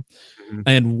in them. mhm.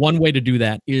 And one way to do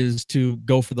that is to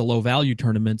go for the low value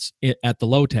tournaments at the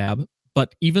low tab.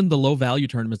 But even the low value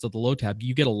tournaments at the low tab,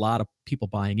 you get a lot of people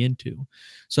buying into.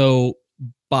 So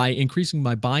by increasing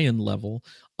my buy-in level,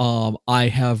 I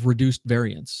have reduced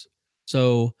variance.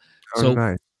 So Oh, so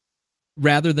nice.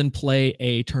 rather than play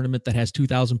a tournament that has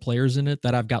 2,000 players in it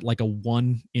that I've got like a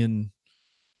one in,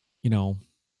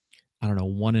 I don't know,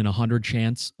 1 in 100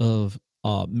 chance of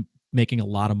making a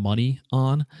lot of money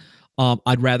on,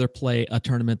 I'd rather play a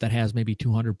tournament that has maybe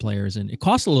 200 players and it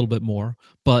costs a little bit more,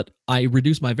 but I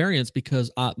reduce my variance because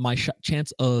my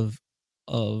chance of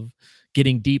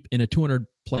getting deep in a 200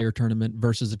 player tournament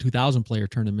versus a 2,000 player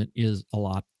tournament is a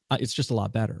lot. It's just a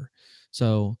lot better.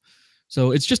 So, so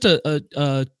it's just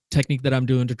a technique that I'm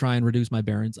doing to try and reduce my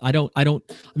variance. I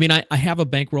mean, I have a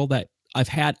bankroll that I've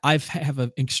have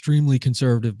an extremely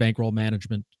conservative bankroll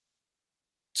management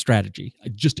strategy,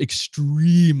 just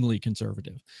extremely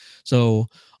conservative. So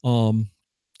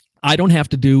I don't have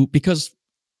to do, because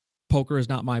poker is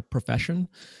not my profession,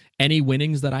 any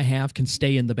winnings that I have can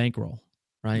stay in the bankroll,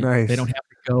 right? They don't Nice.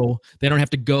 have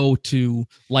to go to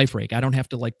life rake. I don't have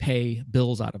to like pay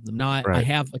bills out of them. Now I Right.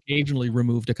 have occasionally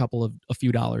removed a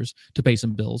few dollars to pay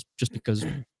some bills just because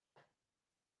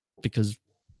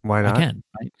Why I not? can,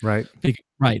 right? Right.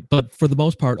 Right. But for the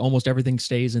most part, almost everything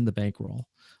stays in the bankroll.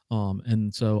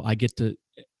 And so I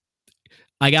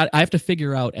have to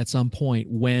figure out at some point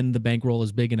when the bankroll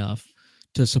is big enough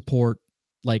to support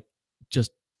like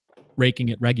just raking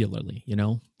it regularly,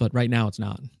 but right now it's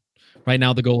not. Right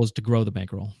now the goal is to grow the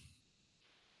bankroll.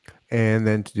 And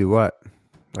then to do what?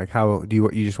 Like how do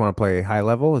you just want to play high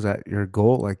level? Is that your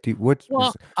goal? Like do you, what Well,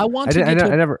 is I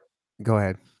never go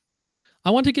ahead. I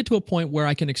want to get to a point where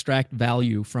I can extract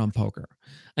value from poker.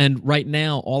 And right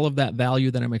now, all of that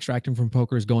value that I'm extracting from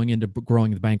poker is going into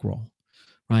growing the bankroll,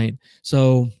 right?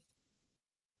 So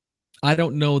I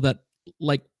don't know that,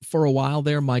 like for a while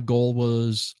there, my goal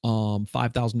was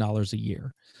 $5,000 a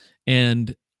year.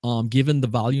 And given the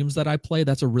volumes that I play,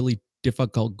 that's a really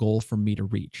difficult goal for me to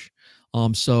reach.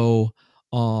 So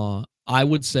I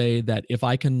would say that if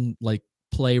I can like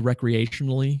play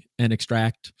recreationally and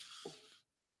extract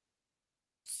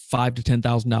 $5,000 to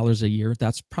 $10,000 a year,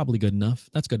 that's probably good enough.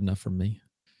 That's good enough for me.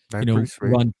 That's pretty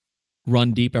sweet.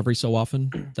 Run deep every so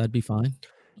often. That'd be fine.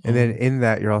 And then in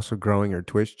that you're also growing your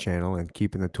Twitch channel and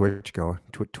keeping the Twitch going,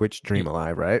 Twitch dream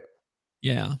alive, right?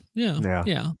 Yeah, yeah, Yeah.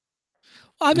 yeah.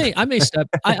 I may step.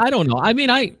 I don't know. I mean,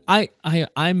 I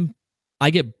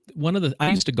get one of the.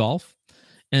 I used to golf,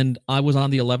 and I was on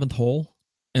the 11th hole,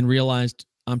 and realized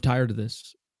I'm tired of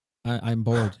this. I'm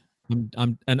bored.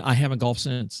 And I haven't golfed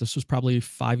since. This was probably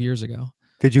 5 years ago.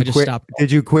 Did you I just quit? stopped.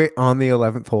 Did you quit on the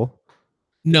 11th hole?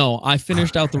 No, I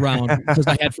finished out the round because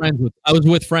I was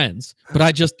with friends, but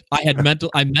I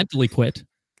mentally quit,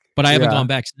 but I haven't Yeah. gone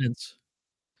back since.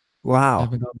 I Wow.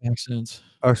 haven't gone back since.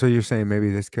 Oh, so you're saying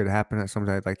maybe this could happen at some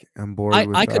time? Like I'm bored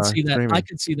with I could see that. streaming. I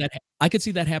could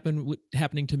see that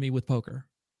happening to me with poker,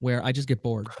 where I just get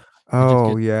bored.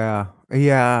 Oh yeah,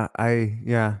 yeah. I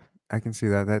can see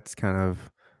that. That's kind of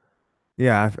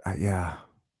yeah, yeah,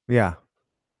 yeah,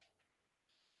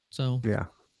 So yeah.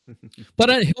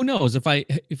 But who knows if I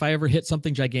ever hit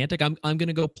something gigantic, I'm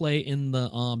gonna go play in the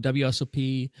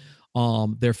WSOP,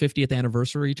 their 50th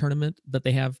anniversary tournament that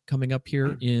they have coming up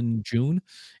here in June.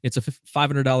 It's a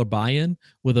 $500 buy-in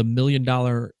with $1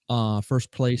 million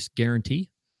first place guarantee.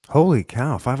 Holy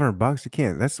cow, $500! You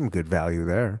can't. That's some good value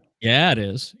there. Yeah, it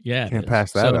is. Yeah, Can't it is.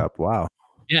 pass that up. Wow.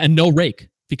 Yeah, and no rake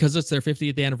because it's their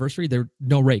 50th anniversary. They're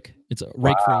no rake. It's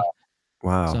rake free.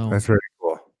 Wow, So that's very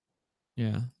cool.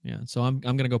 yeah. So I'm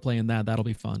gonna go play in that. That'll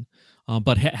be fun.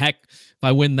 But heck, if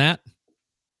I win that,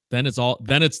 then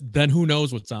who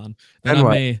knows what's on. Then Then I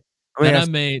what? may Let me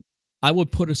then ask- I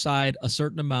would put aside a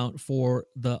certain amount for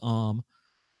the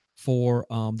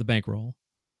bankroll.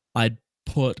 I'd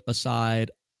put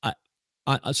aside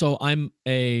so I'm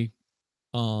a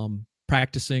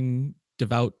practicing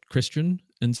devout Christian,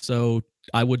 and so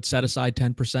I would set aside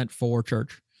 10% for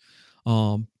church,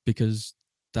 because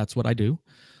that's what I do.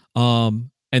 And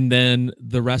then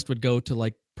the rest would go to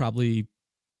like probably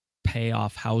pay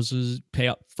off houses, pay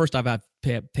off first I've had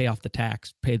pay off the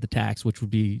tax, pay the tax, which would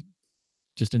be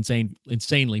just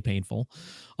insanely painful.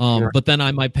 But then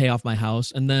I might pay off my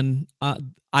house, and then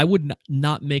I would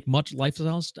not make much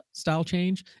lifestyle style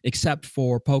change except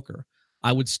for poker.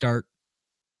 I would start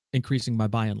increasing my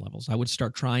buy-in levels. I would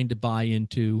start trying to buy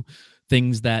into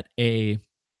things that a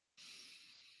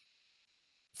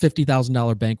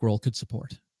 $50,000 bankroll could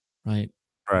support, right?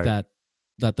 Right.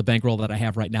 That the bankroll that I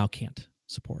have right now can't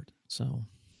support. So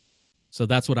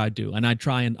that's what I'd do, and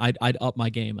I'd up my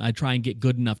game. I'd try and get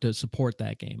good enough to support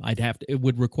that game. It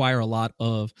would require a lot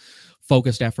of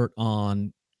focused effort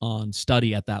on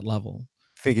study at that level.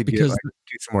 Think you'd get, like,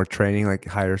 do some more training, like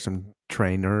hire some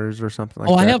trainers or something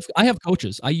like that? I have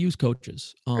coaches. I use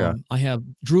coaches. Yeah. I have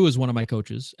Drew is one of my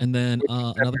coaches, and then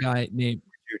another guy named.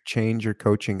 Would you change your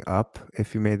coaching up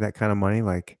if you made that kind of money?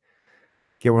 Like,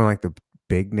 get one of like the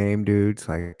big name dudes.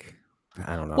 Like,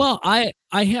 I don't know. Well, I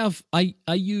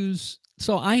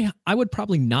would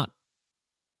probably not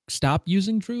stop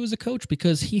using Drew as a coach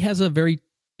because he has an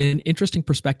interesting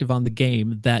perspective on the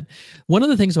game. That one of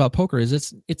the things about poker is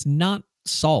it's not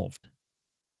solved,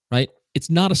 right? It's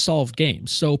not a solved game.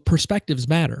 So perspectives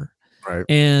matter. Right.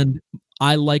 And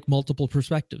I like multiple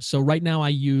perspectives. So right now I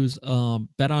use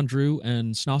Bet on Drew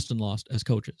and Snoston Lost as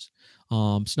coaches.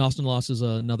 Snoston Lost is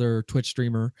another Twitch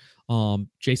streamer.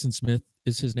 Jason Smith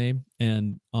is his name,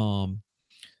 and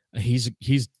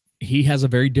he has a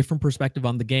very different perspective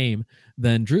on the game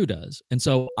than Drew does. And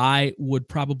so I would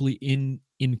probably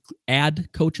add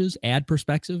coaches, add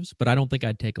perspectives, but I don't think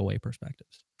I'd take away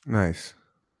perspectives. Nice.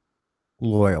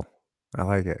 Loyal. I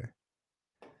like it.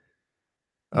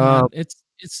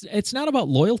 It's not about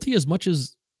loyalty as much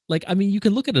as, like, I mean, you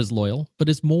can look at it as loyal, but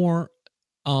it's more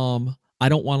I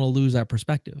don't want to lose that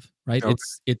perspective, right? Okay.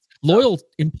 It's loyal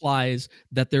implies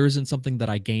that there isn't something that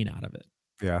I gain out of it.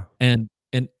 Yeah. And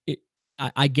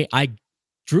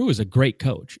Drew is a great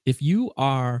coach. If you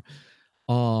are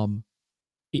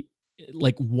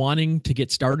like wanting to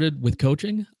get started with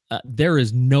coaching, there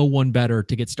is no one better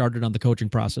to get started on the coaching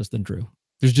process than Drew.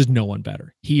 There's just no one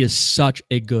better. He is such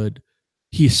a good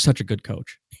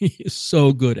coach. He is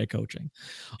so good at coaching.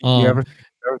 You ever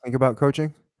think about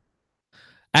coaching?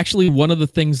 Actually, one of the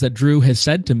things that Drew has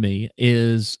said to me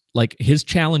is like his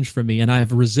challenge for me, and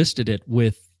I've resisted it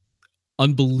with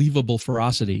unbelievable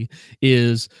ferocity,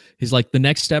 is he's like, the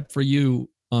next step for you,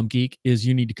 Geek, is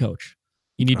you need to coach.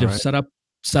 You need to set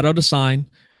out a sign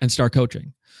and start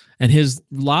coaching. And his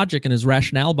logic and his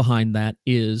rationale behind that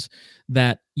is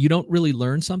that you don't really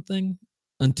learn something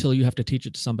until you have to teach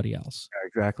it to somebody else. Yeah,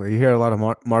 exactly. You hear a lot of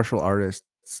martial artists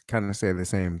kind of say the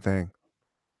same thing.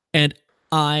 And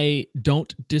I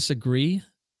don't disagree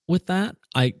with that.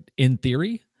 In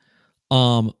theory,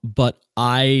 but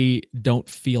I don't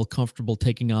feel comfortable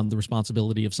taking on the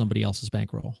responsibility of somebody else's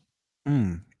bankroll,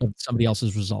 of somebody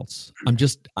else's results.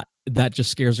 That just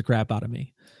scares the crap out of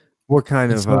me. What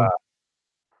kind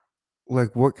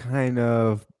what kind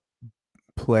of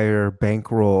player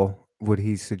bankroll would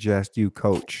he suggest you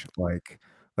coach? Like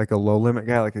a low limit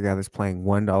guy, like a guy that's playing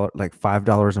 $1, like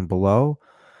 $5 and below,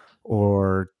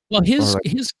 or well,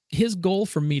 his goal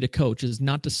for me to coach is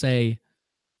not to say,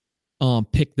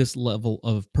 pick this level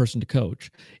of person to coach,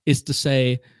 is to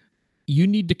say you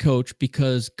need to coach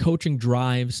because coaching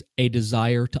drives a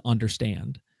desire to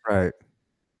understand. Right.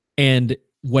 And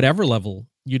whatever level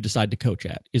you decide to coach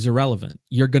at is irrelevant.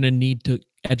 You're going to need to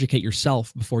educate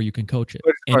yourself before you can coach it.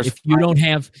 And if you don't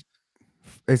have,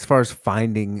 as far as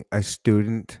finding a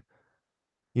student,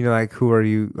 like, who are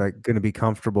you like going to be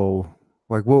comfortable?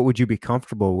 Like, what would you be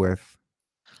comfortable with?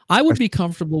 I would be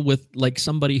comfortable with like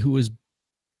somebody who is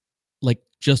like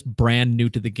just brand new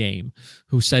to the game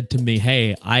who said to me,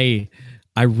 "Hey, I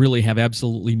really have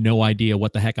absolutely no idea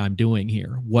what the heck I'm doing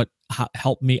here.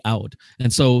 Help me out."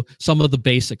 And so some of the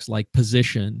basics like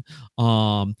position,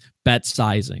 bet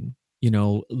sizing,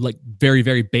 like very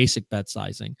very basic bet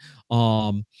sizing,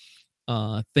 um,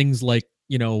 things like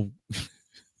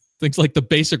things like the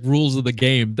basic rules of the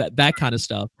game, that kind of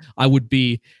stuff, I would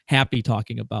be happy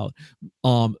talking about.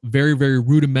 Very very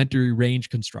rudimentary range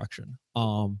construction.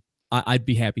 I'd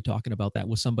be happy talking about that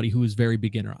with somebody who is very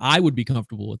beginner. I would be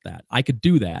comfortable with that. I could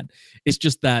do that. It's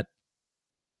just that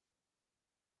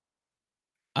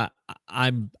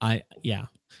yeah.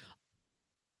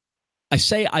 I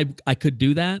say I could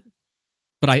do that,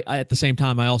 but I at the same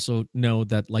time I also know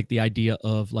that like the idea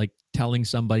of like telling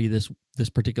somebody this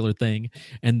particular thing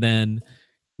and then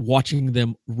watching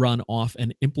them run off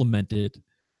and implement it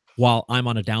while I'm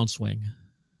on a downswing,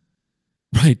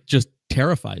 right, just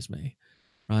terrifies me.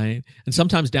 Right. And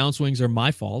sometimes downswings are my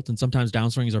fault, and sometimes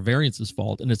downswings are variance's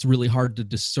fault, and it's really hard to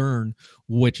discern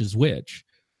which is which.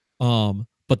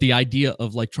 But the idea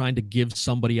of like trying to give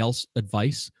somebody else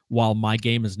advice while my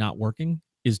game is not working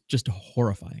is just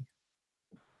horrifying.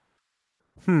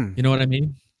 Hmm. You know what I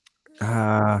mean?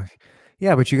 Yeah,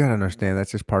 but you gotta understand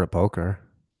that's just part of poker.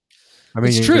 I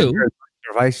mean, It's true. your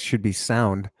advice should be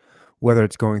sound, whether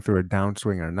it's going through a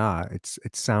downswing or not. It's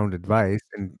sound advice,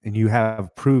 and you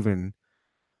have proven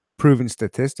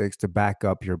statistics to back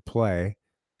up your play.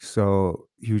 So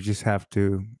you just have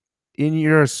to, and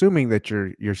you're assuming that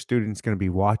your student's going to be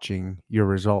watching your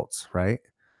results, right?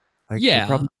 Like they're Yeah.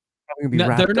 probably gonna be No,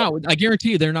 they're wrapped up. not. I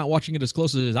guarantee you, they're not watching it as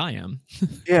closely as I am.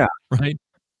 Yeah, Right?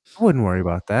 I wouldn't worry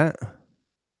about that.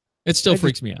 It still I just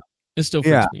freaks me out. It still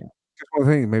Yeah, freaks me out. just one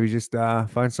thing. Maybe just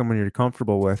find someone you're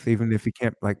comfortable with, even if you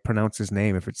can't like pronounce his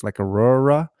name. If it's like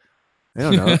Aurora, I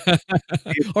don't know.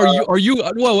 If,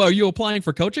 Whoa, are you applying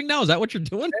for coaching now? Is that what you're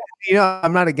doing?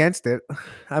 I'm not against it.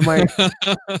 I might.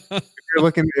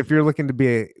 If you're looking to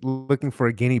be looking for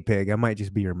a guinea pig, I might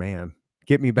just be your man. Oh.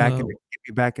 Get me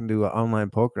back into online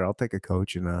poker. I'll take a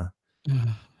coach and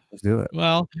let's do it.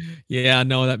 Well, yeah,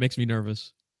 no, that makes me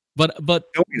nervous. But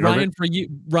Don't be nervous.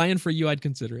 Ryan, for you, I'd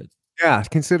consider it. Yeah,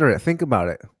 consider it. Think about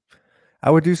it.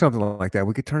 I would do something like that.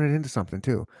 We could turn it into something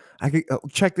too. I could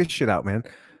check this shit out, man.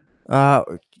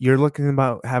 You're looking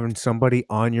about having somebody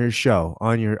on your show,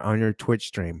 on your Twitch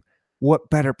stream. What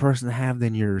better person to have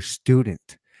than your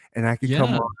student? And I could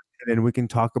come Yeah. on and then we can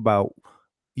talk about,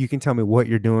 you can tell me what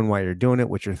you're doing, why you're doing it,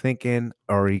 what you're thinking,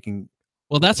 or you can.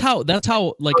 Well, that's how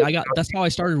like that's how I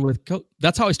started with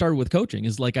that's how I started with coaching,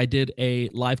 is like I did a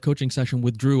live coaching session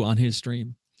with Drew on his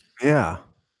stream. Yeah.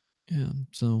 Yeah.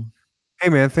 So Hey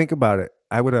man, think about it.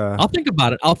 I would I'll think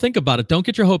about it. I'll think about it. Don't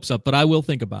get your hopes up, but I will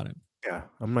think about it. yeah,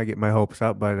 I'm not getting my hopes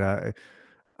up, but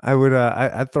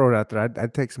I'd throw it out there.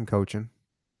 I'd take some coaching.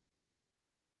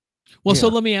 Well, so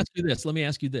Yeah. let me ask you this. Let me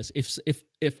ask you this.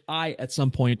 If I at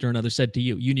some point or another said to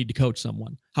you, you need to coach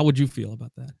someone, how would you feel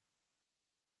about that?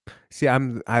 See,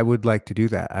 I would like to do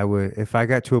that. I would, if I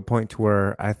got to a point to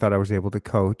where I thought I was able to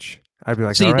coach, I'd be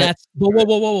like, See, all right, that's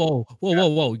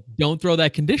whoa. Don't throw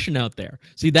that condition out there.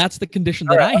 See, that's the condition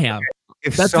that I have.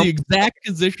 if That's some, the exact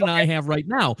position I have right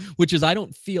now, which is I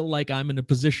don't feel like I'm in a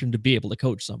position to be able to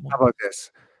coach someone. how about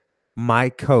this? My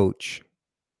coach,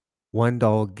 One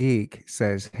Dull Geek,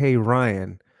 says, "Hey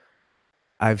Ryan,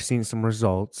 I've seen some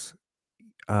results,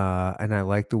 and I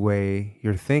like the way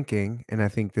you're thinking, and I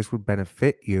think this would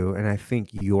benefit you, and I think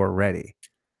you're ready."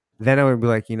 Then I would be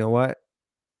like, you know what?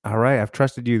 All right, I've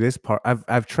trusted you this part.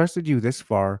 I've trusted you this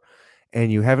far,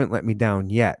 and you haven't let me down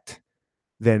yet.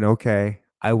 Then okay,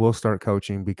 I will start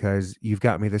coaching because you've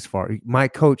got me this far. My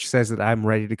coach says that I'm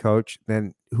ready to coach.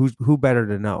 Then who better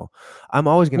to know? I'm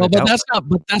always going to Well, but doubt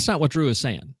that's not what Drew is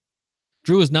saying.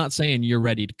 Drew is not saying you're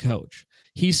ready to coach.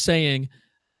 He's saying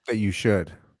that you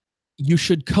should. you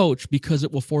should coach because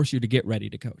it will force you to get ready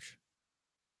to coach.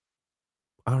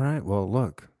 All right. Well,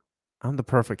 look, I'm the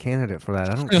perfect candidate for that.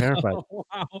 I don't care if I.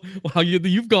 Wow,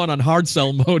 you've gone on hard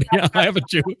sell mode. Yeah,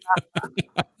 haven't you?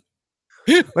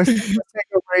 Let's take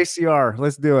over ACR.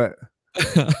 Let's do it.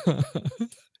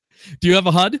 Do you have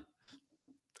a HUD?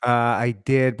 I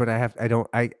did, but I don't.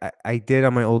 I did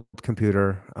on my old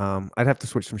computer. I'd have to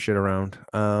switch some shit around.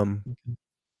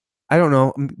 I don't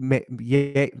know.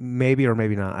 Yeah, maybe or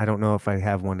maybe not. I don't know if I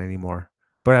have one anymore.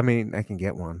 But I mean, I can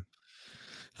get one.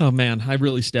 Oh man, I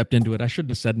really stepped into it. I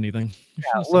shouldn't have said anything.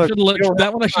 Yeah, look,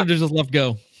 That one I should have just left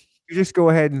go. You just go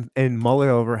ahead and mull it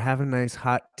over, have a nice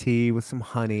hot tea with some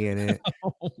honey in it,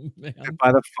 Oh man. sit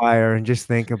by the fire, and just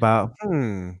think about,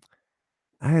 not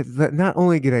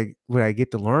only would I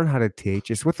get to learn how to teach,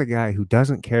 it's with a guy who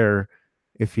doesn't care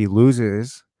if he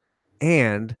loses,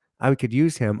 and I could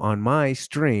use him on my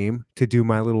stream to do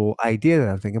my little idea that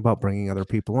I'm thinking about bringing other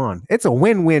people on. It's a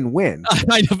win-win-win.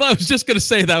 I was just going to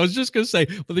say that. I was just going to say,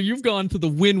 well, you've gone to the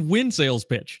win-win sales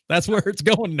pitch. That's where it's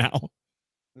going now.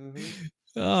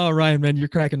 Oh, Ryan, man, you're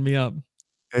cracking me up.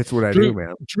 It's what I do,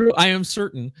 man. Drew, I am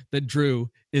certain that Drew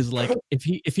is like,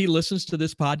 if he listens to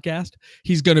this podcast,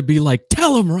 he's going to be like,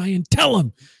 tell him, Ryan, tell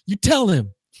him. You tell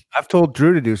him. I've told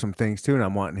Drew to do some things too, and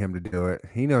I'm wanting him to do it.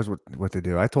 He knows what to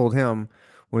do. I told him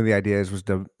one of the ideas was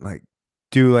to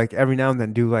do every now and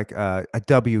then do a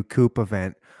W Coop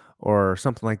event or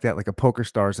something like that, like a Poker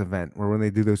Stars event, where when they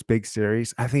do those big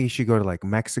series, I think he should go to like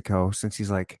Mexico, since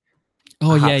he's like,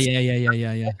 oh yeah.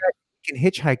 You can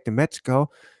hitchhike to Mexico.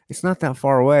 It's not that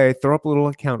far away. Throw up a little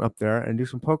account up there and do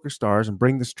some Poker Stars and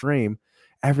bring the stream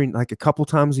every a couple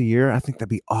times a year. I think that'd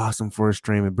be awesome for a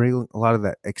stream and bring a lot of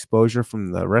that exposure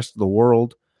from the rest of the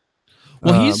world.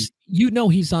 Well,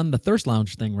 he's on the Thirst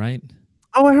Lounge thing, right?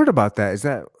 Oh, I heard about that. Is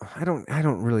that I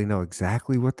don't really know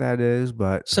exactly what that is,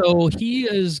 but so he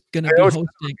is going to be hosting.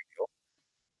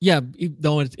 Yeah,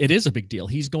 though it is a big deal.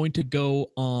 He's going to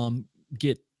go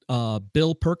get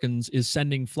Bill Perkins is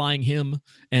flying him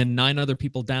and 9 other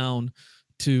people down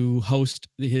to host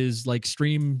his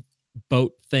stream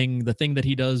boat thing, the thing that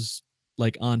he does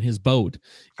on his boat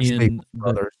in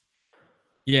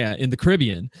the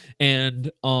Caribbean,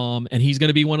 and he's going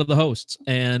to be one of the hosts,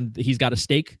 and he's got a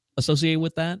stake associated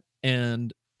with that.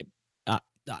 And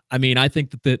I mean, I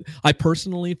think that I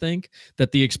personally think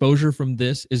that the exposure from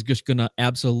this is just going to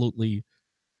absolutely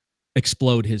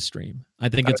explode his stream. I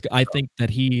think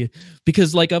that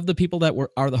because of the people that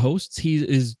are the hosts, he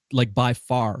is by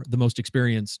far the most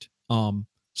experienced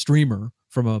streamer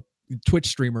from a Twitch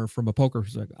streamer from a poker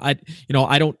perspective. I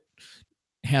don't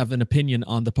have an opinion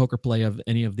on the poker play of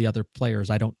any of the other players.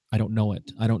 I don't know it.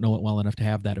 I don't know it well enough to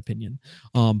have that opinion.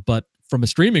 But from a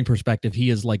streaming perspective, he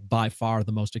is by far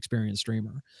the most experienced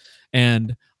streamer.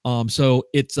 And so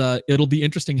it'll be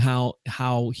interesting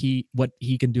what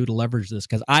he can do to leverage this,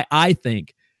 because I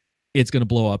think it's going to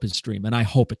blow up his stream, and I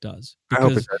hope it does. I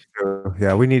hope it does too.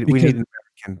 Yeah, we need an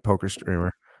American poker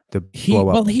streamer to blow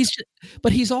up. Well,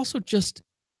 he's also just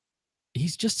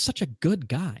such a good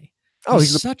guy. Oh,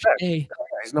 he's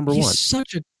number one. He's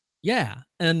such a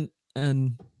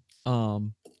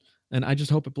and I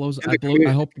just hope it blows. I hope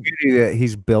the community that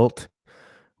he's built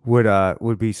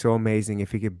would be so amazing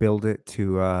if he could build it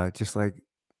to just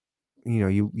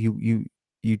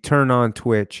you turn on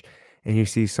Twitch and you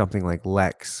see something like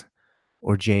Lex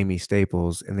or Jamie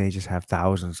Staples, and they just have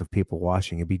thousands of people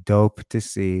watching. It'd be dope to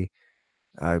see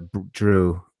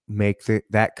Drew make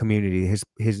that community,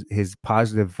 his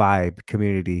positive vibe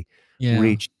community,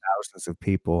 reach thousands of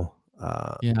people.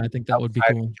 I think that would be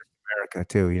cool. America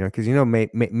too, because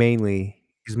mainly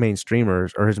his main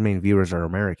streamers or his main viewers are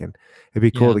American. It'd be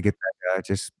cool to get that guy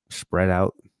just spread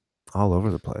out all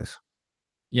over the place.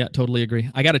 Yeah, totally agree.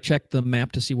 I got to check the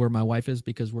map to see where my wife is,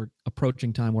 because we're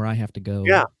approaching time where I have to go.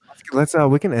 Yeah, let's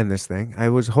we can end this thing. I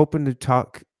was hoping to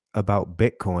talk about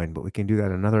Bitcoin, but we can do that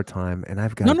another time. And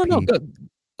I've got no. Good.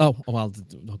 Oh well,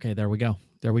 okay. There we go.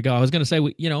 I was going to say,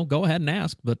 go ahead and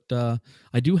ask, but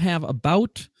I do have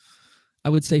about, I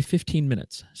would say, 15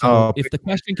 minutes. So if the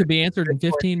question could be answered in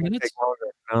 15 minutes.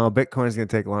 No, Bitcoin is going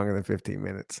to take longer than 15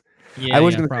 minutes. Yeah, I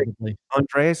was going to probably. say,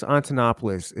 Andreas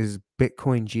Antonopoulos, is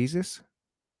Bitcoin Jesus?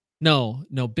 No,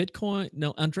 Bitcoin.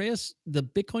 No, Andreas, the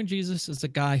Bitcoin Jesus is a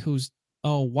guy who's,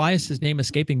 why is his name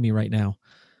escaping me right now?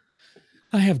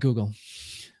 I have Google.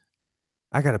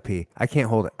 I got to pee. I can't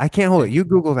hold it. You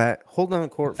Google that. Hold on the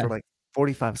court for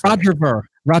 45 seconds.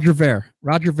 Roger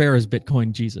Ver is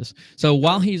Bitcoin Jesus. So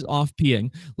while he's off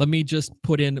peeing, let me just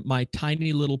put in my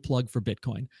tiny little plug for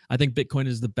Bitcoin. I think Bitcoin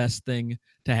is the best thing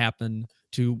to happen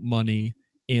to money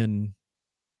in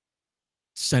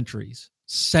centuries.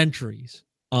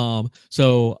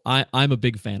 So I'm a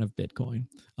big fan of Bitcoin.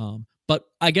 But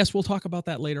I guess we'll talk about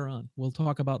that later on. We'll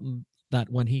talk about that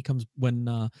when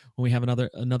we have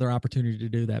another opportunity to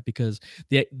do that, because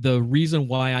the reason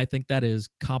why I think that is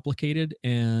complicated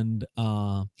and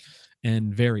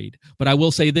varied. But I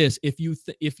will say this: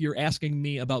 if you're asking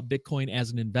me about Bitcoin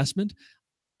as an investment,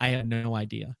 I have no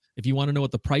idea. If you want to know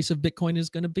what the price of Bitcoin is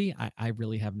going to be, I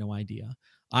really have no idea.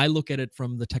 I look at it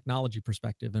from the technology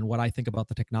perspective and what I think about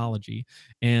the technology,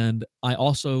 and I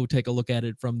also take a look at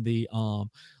it from the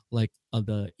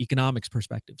the economics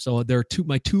perspective. So there are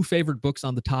my two favorite books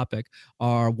on the topic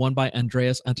are one by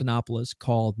Andreas Antonopoulos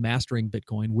called Mastering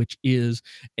Bitcoin, which is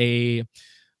a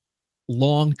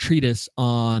long treatise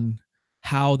on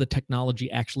how the technology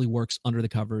actually works under the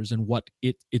covers and what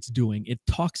it's doing. It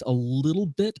talks a little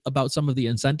bit about some of the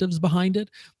incentives behind it,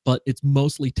 but it's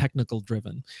mostly technical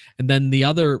driven. And then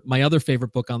my other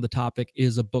favorite book on the topic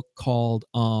is a book called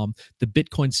The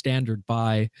Bitcoin Standard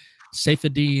by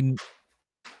Saifedean.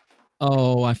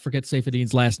 Oh, I forget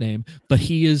Saifedean's last name, but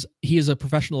he is a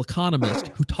professional economist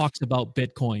who talks about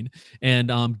Bitcoin and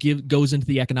goes into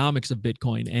the economics of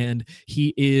Bitcoin. And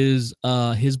his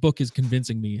book is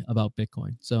convincing me about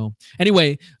Bitcoin. So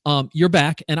anyway, you're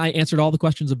back, and I answered all the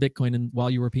questions of Bitcoin and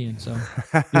while you were peeing. So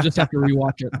you'll just have to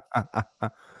rewatch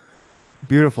it.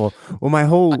 Beautiful. Well, my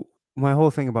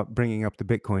whole thing about bringing up the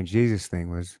Bitcoin Jesus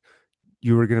thing was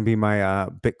you were going to be my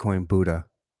Bitcoin Buddha.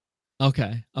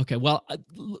 Okay. Well,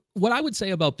 what I would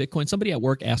say about Bitcoin, somebody at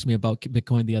work asked me about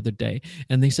Bitcoin the other day,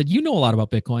 and they said, "You know a lot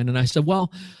about Bitcoin." And I said,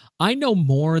 "Well, I know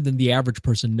more than the average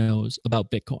person knows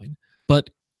about Bitcoin. But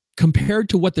compared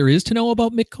to what there is to know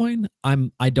about Bitcoin,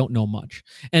 I don't know much."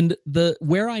 And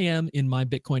where I am in my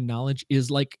Bitcoin knowledge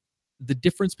is like the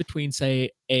difference between,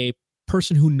 say, a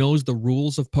person who knows the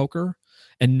rules of poker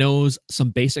and knows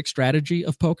some basic strategy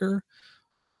of poker,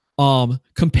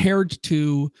 compared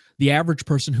to the average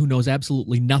person who knows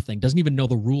absolutely nothing, doesn't even know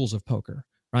the rules of poker,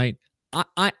 right?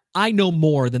 I know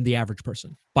more than the average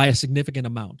person by a significant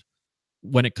amount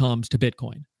when it comes to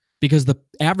Bitcoin, because the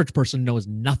average person knows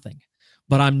nothing.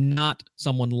 But I'm not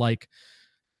someone like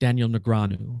Daniel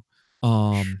Negreanu,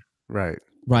 Right.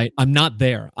 right? I'm not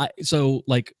there. So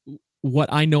like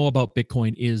what I know about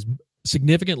Bitcoin is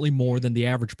significantly more than the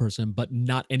average person, but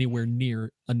not anywhere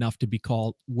near enough to be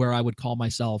called where I would call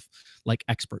myself like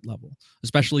expert level,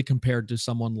 especially compared to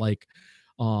someone like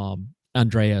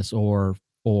Andreas or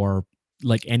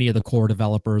like any of the core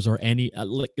developers or any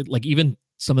like even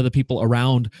some of the people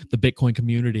around the Bitcoin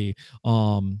community.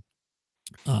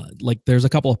 Like there's a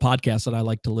couple of podcasts that I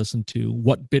like to listen to.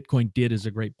 What Bitcoin Did is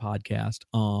a great podcast.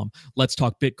 Let's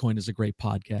Talk Bitcoin is a great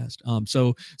podcast.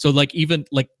 So like even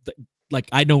like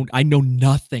I know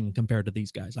nothing compared to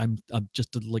these guys. I'm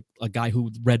just a guy who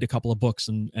read a couple of books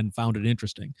and found it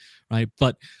interesting, right?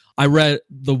 But I read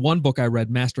the one book I read,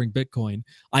 Mastering Bitcoin.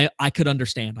 I could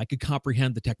understand, I could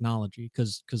comprehend the technology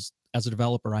because as a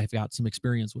developer, I've got some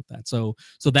experience with that. So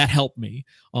that helped me.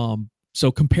 So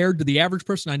compared to the average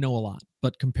person, I know a lot,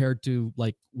 but compared to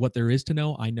like what there is to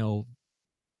know, I know,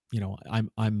 I'm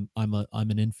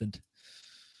an infant.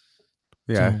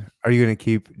 Yeah. So, Are you going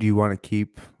to do you want to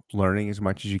keep learning as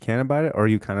much as you can about it? Or are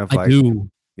you kind of I like, do.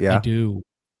 yeah,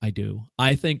 I do.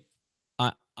 I think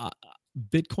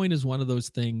Bitcoin is one of those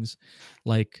things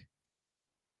like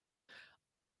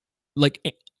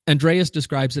Andreas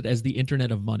describes it as the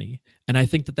internet of money. And I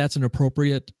think that that's an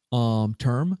appropriate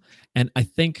term. And I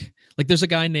think like there's a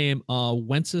guy named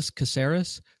Wences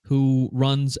Caceres who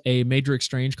runs a major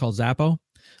exchange called Zappo.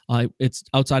 It's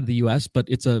outside of the US, but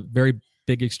it's a very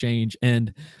big exchange.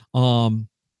 And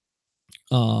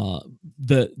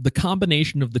the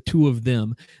combination of the two of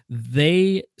them,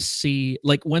 they see,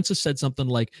 like Wences said something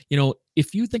like,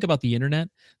 if you think about the internet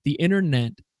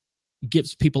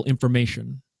gives people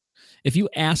information. If you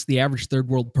ask the average third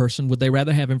world person, would they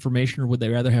rather have information or would they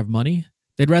rather have money?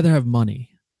 They'd rather have money.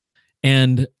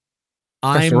 And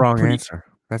that's the wrong answer.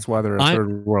 That's why they're a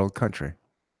third world country.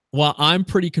 Well, I'm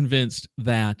pretty convinced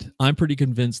that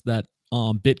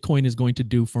Bitcoin is going to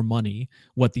do for money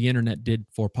what the internet did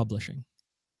for publishing.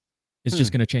 It's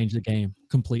just going to change the game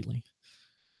completely.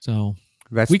 So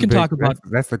we can talk about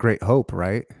that's the great hope,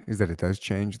 right? Is that it does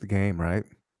change the game, right?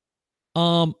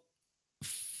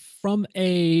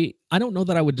 I don't know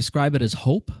that I would describe it as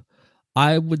hope.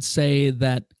 I would say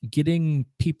that getting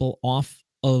people off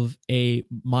of a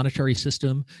monetary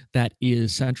system that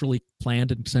is centrally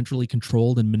planned and centrally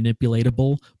controlled and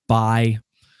manipulatable by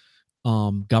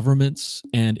governments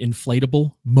and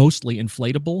mostly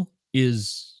inflatable,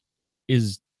 is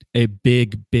a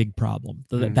big problem.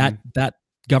 Mm-hmm. That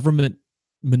government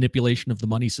manipulation of the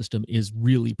money system is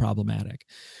really problematic.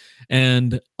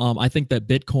 And I think that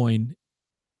Bitcoin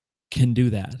can do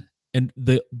that. And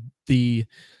the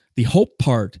hope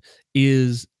part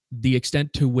is the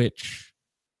extent to which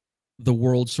the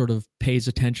world sort of pays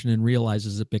attention and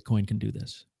realizes that Bitcoin can do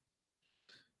this.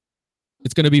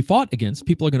 It's going to be fought against.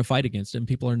 People are going to fight against it, and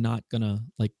people are not going to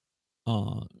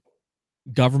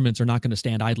governments are not going to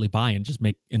stand idly by and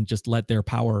just let their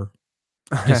power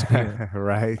disappear.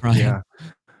 right. Yeah.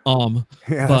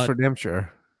 That's for damn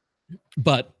sure.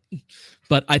 But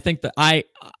I think that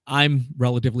I'm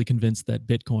relatively convinced that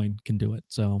Bitcoin can do it.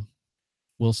 So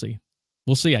we'll see.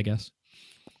 I guess.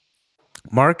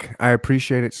 Mark, I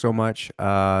appreciate it so much.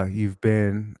 You've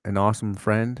been an awesome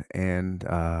friend, and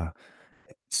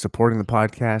supporting the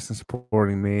podcast and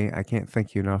supporting me. I can't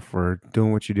thank you enough for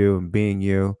doing what you do and being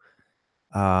you.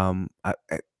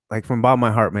 Like from the bottom of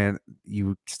my heart, man,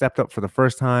 you stepped up for the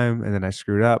first time and then I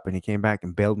screwed up and you came back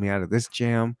and bailed me out of this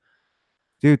jam.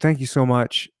 Dude, thank you so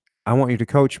much. I want you to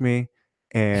coach me.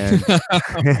 And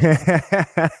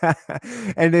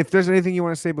and if there's anything you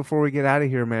want to say before we get out of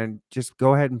here, man, just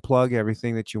go ahead and plug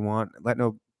everything that you want. Let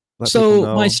people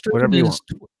know whatever you want.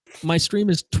 My stream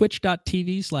is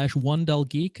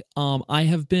twitch.tv/OneDullGeek. I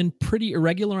have been pretty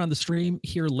irregular on the stream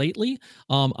here lately.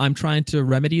 I'm trying to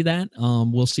remedy that.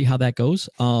 We'll see how that goes.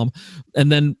 And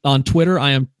then on Twitter,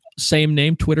 I am same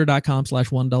name,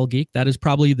 twitter.com/OneDullGeek. That is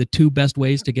probably the two best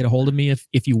ways to get a hold of me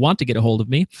if you want to get a hold of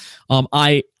me.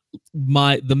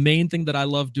 The main thing that I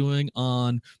love doing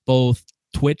on both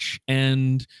Twitch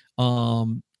and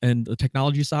the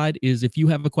technology side is if you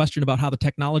have a question about how the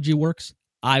technology works,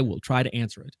 I will try to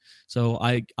answer it. So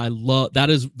I love that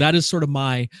is sort of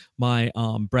my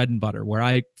bread and butter, where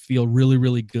I feel really,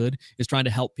 really good is trying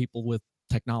to help people with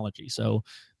technology. So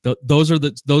those are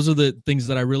the things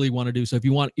that I really want to do. So if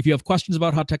you have questions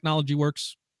about how technology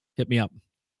works, hit me up.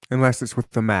 Unless it's with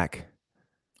the Mac.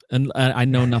 And I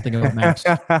know nothing about Macs.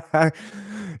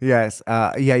 Yes.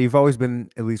 Yeah, you've always been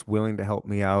at least willing to help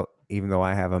me out, even though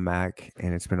I have a Mac,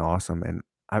 and it's been awesome. And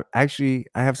I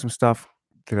have some stuff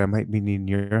that I might be needing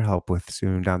your help with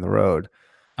soon down the road.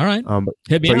 All right.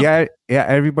 Hit me up. Yeah,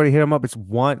 everybody hit him up. It's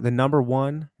the number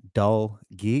 1 Dull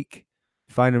Geek.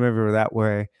 Find him everywhere that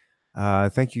way.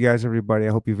 Thank you guys, everybody.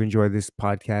 I hope you've enjoyed this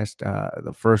podcast,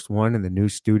 the first one in the new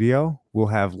studio. We'll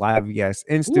have live guests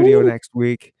in studio next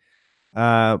week.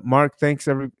 Mark, thank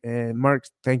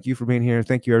you for being here.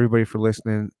 Thank you, everybody, for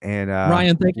listening. And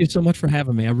Ryan, thank you so much for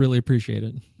having me. I really appreciate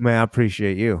it. Man, I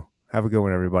appreciate you. Have a good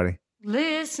one, everybody.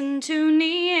 Listen to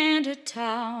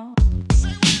Neanderthal.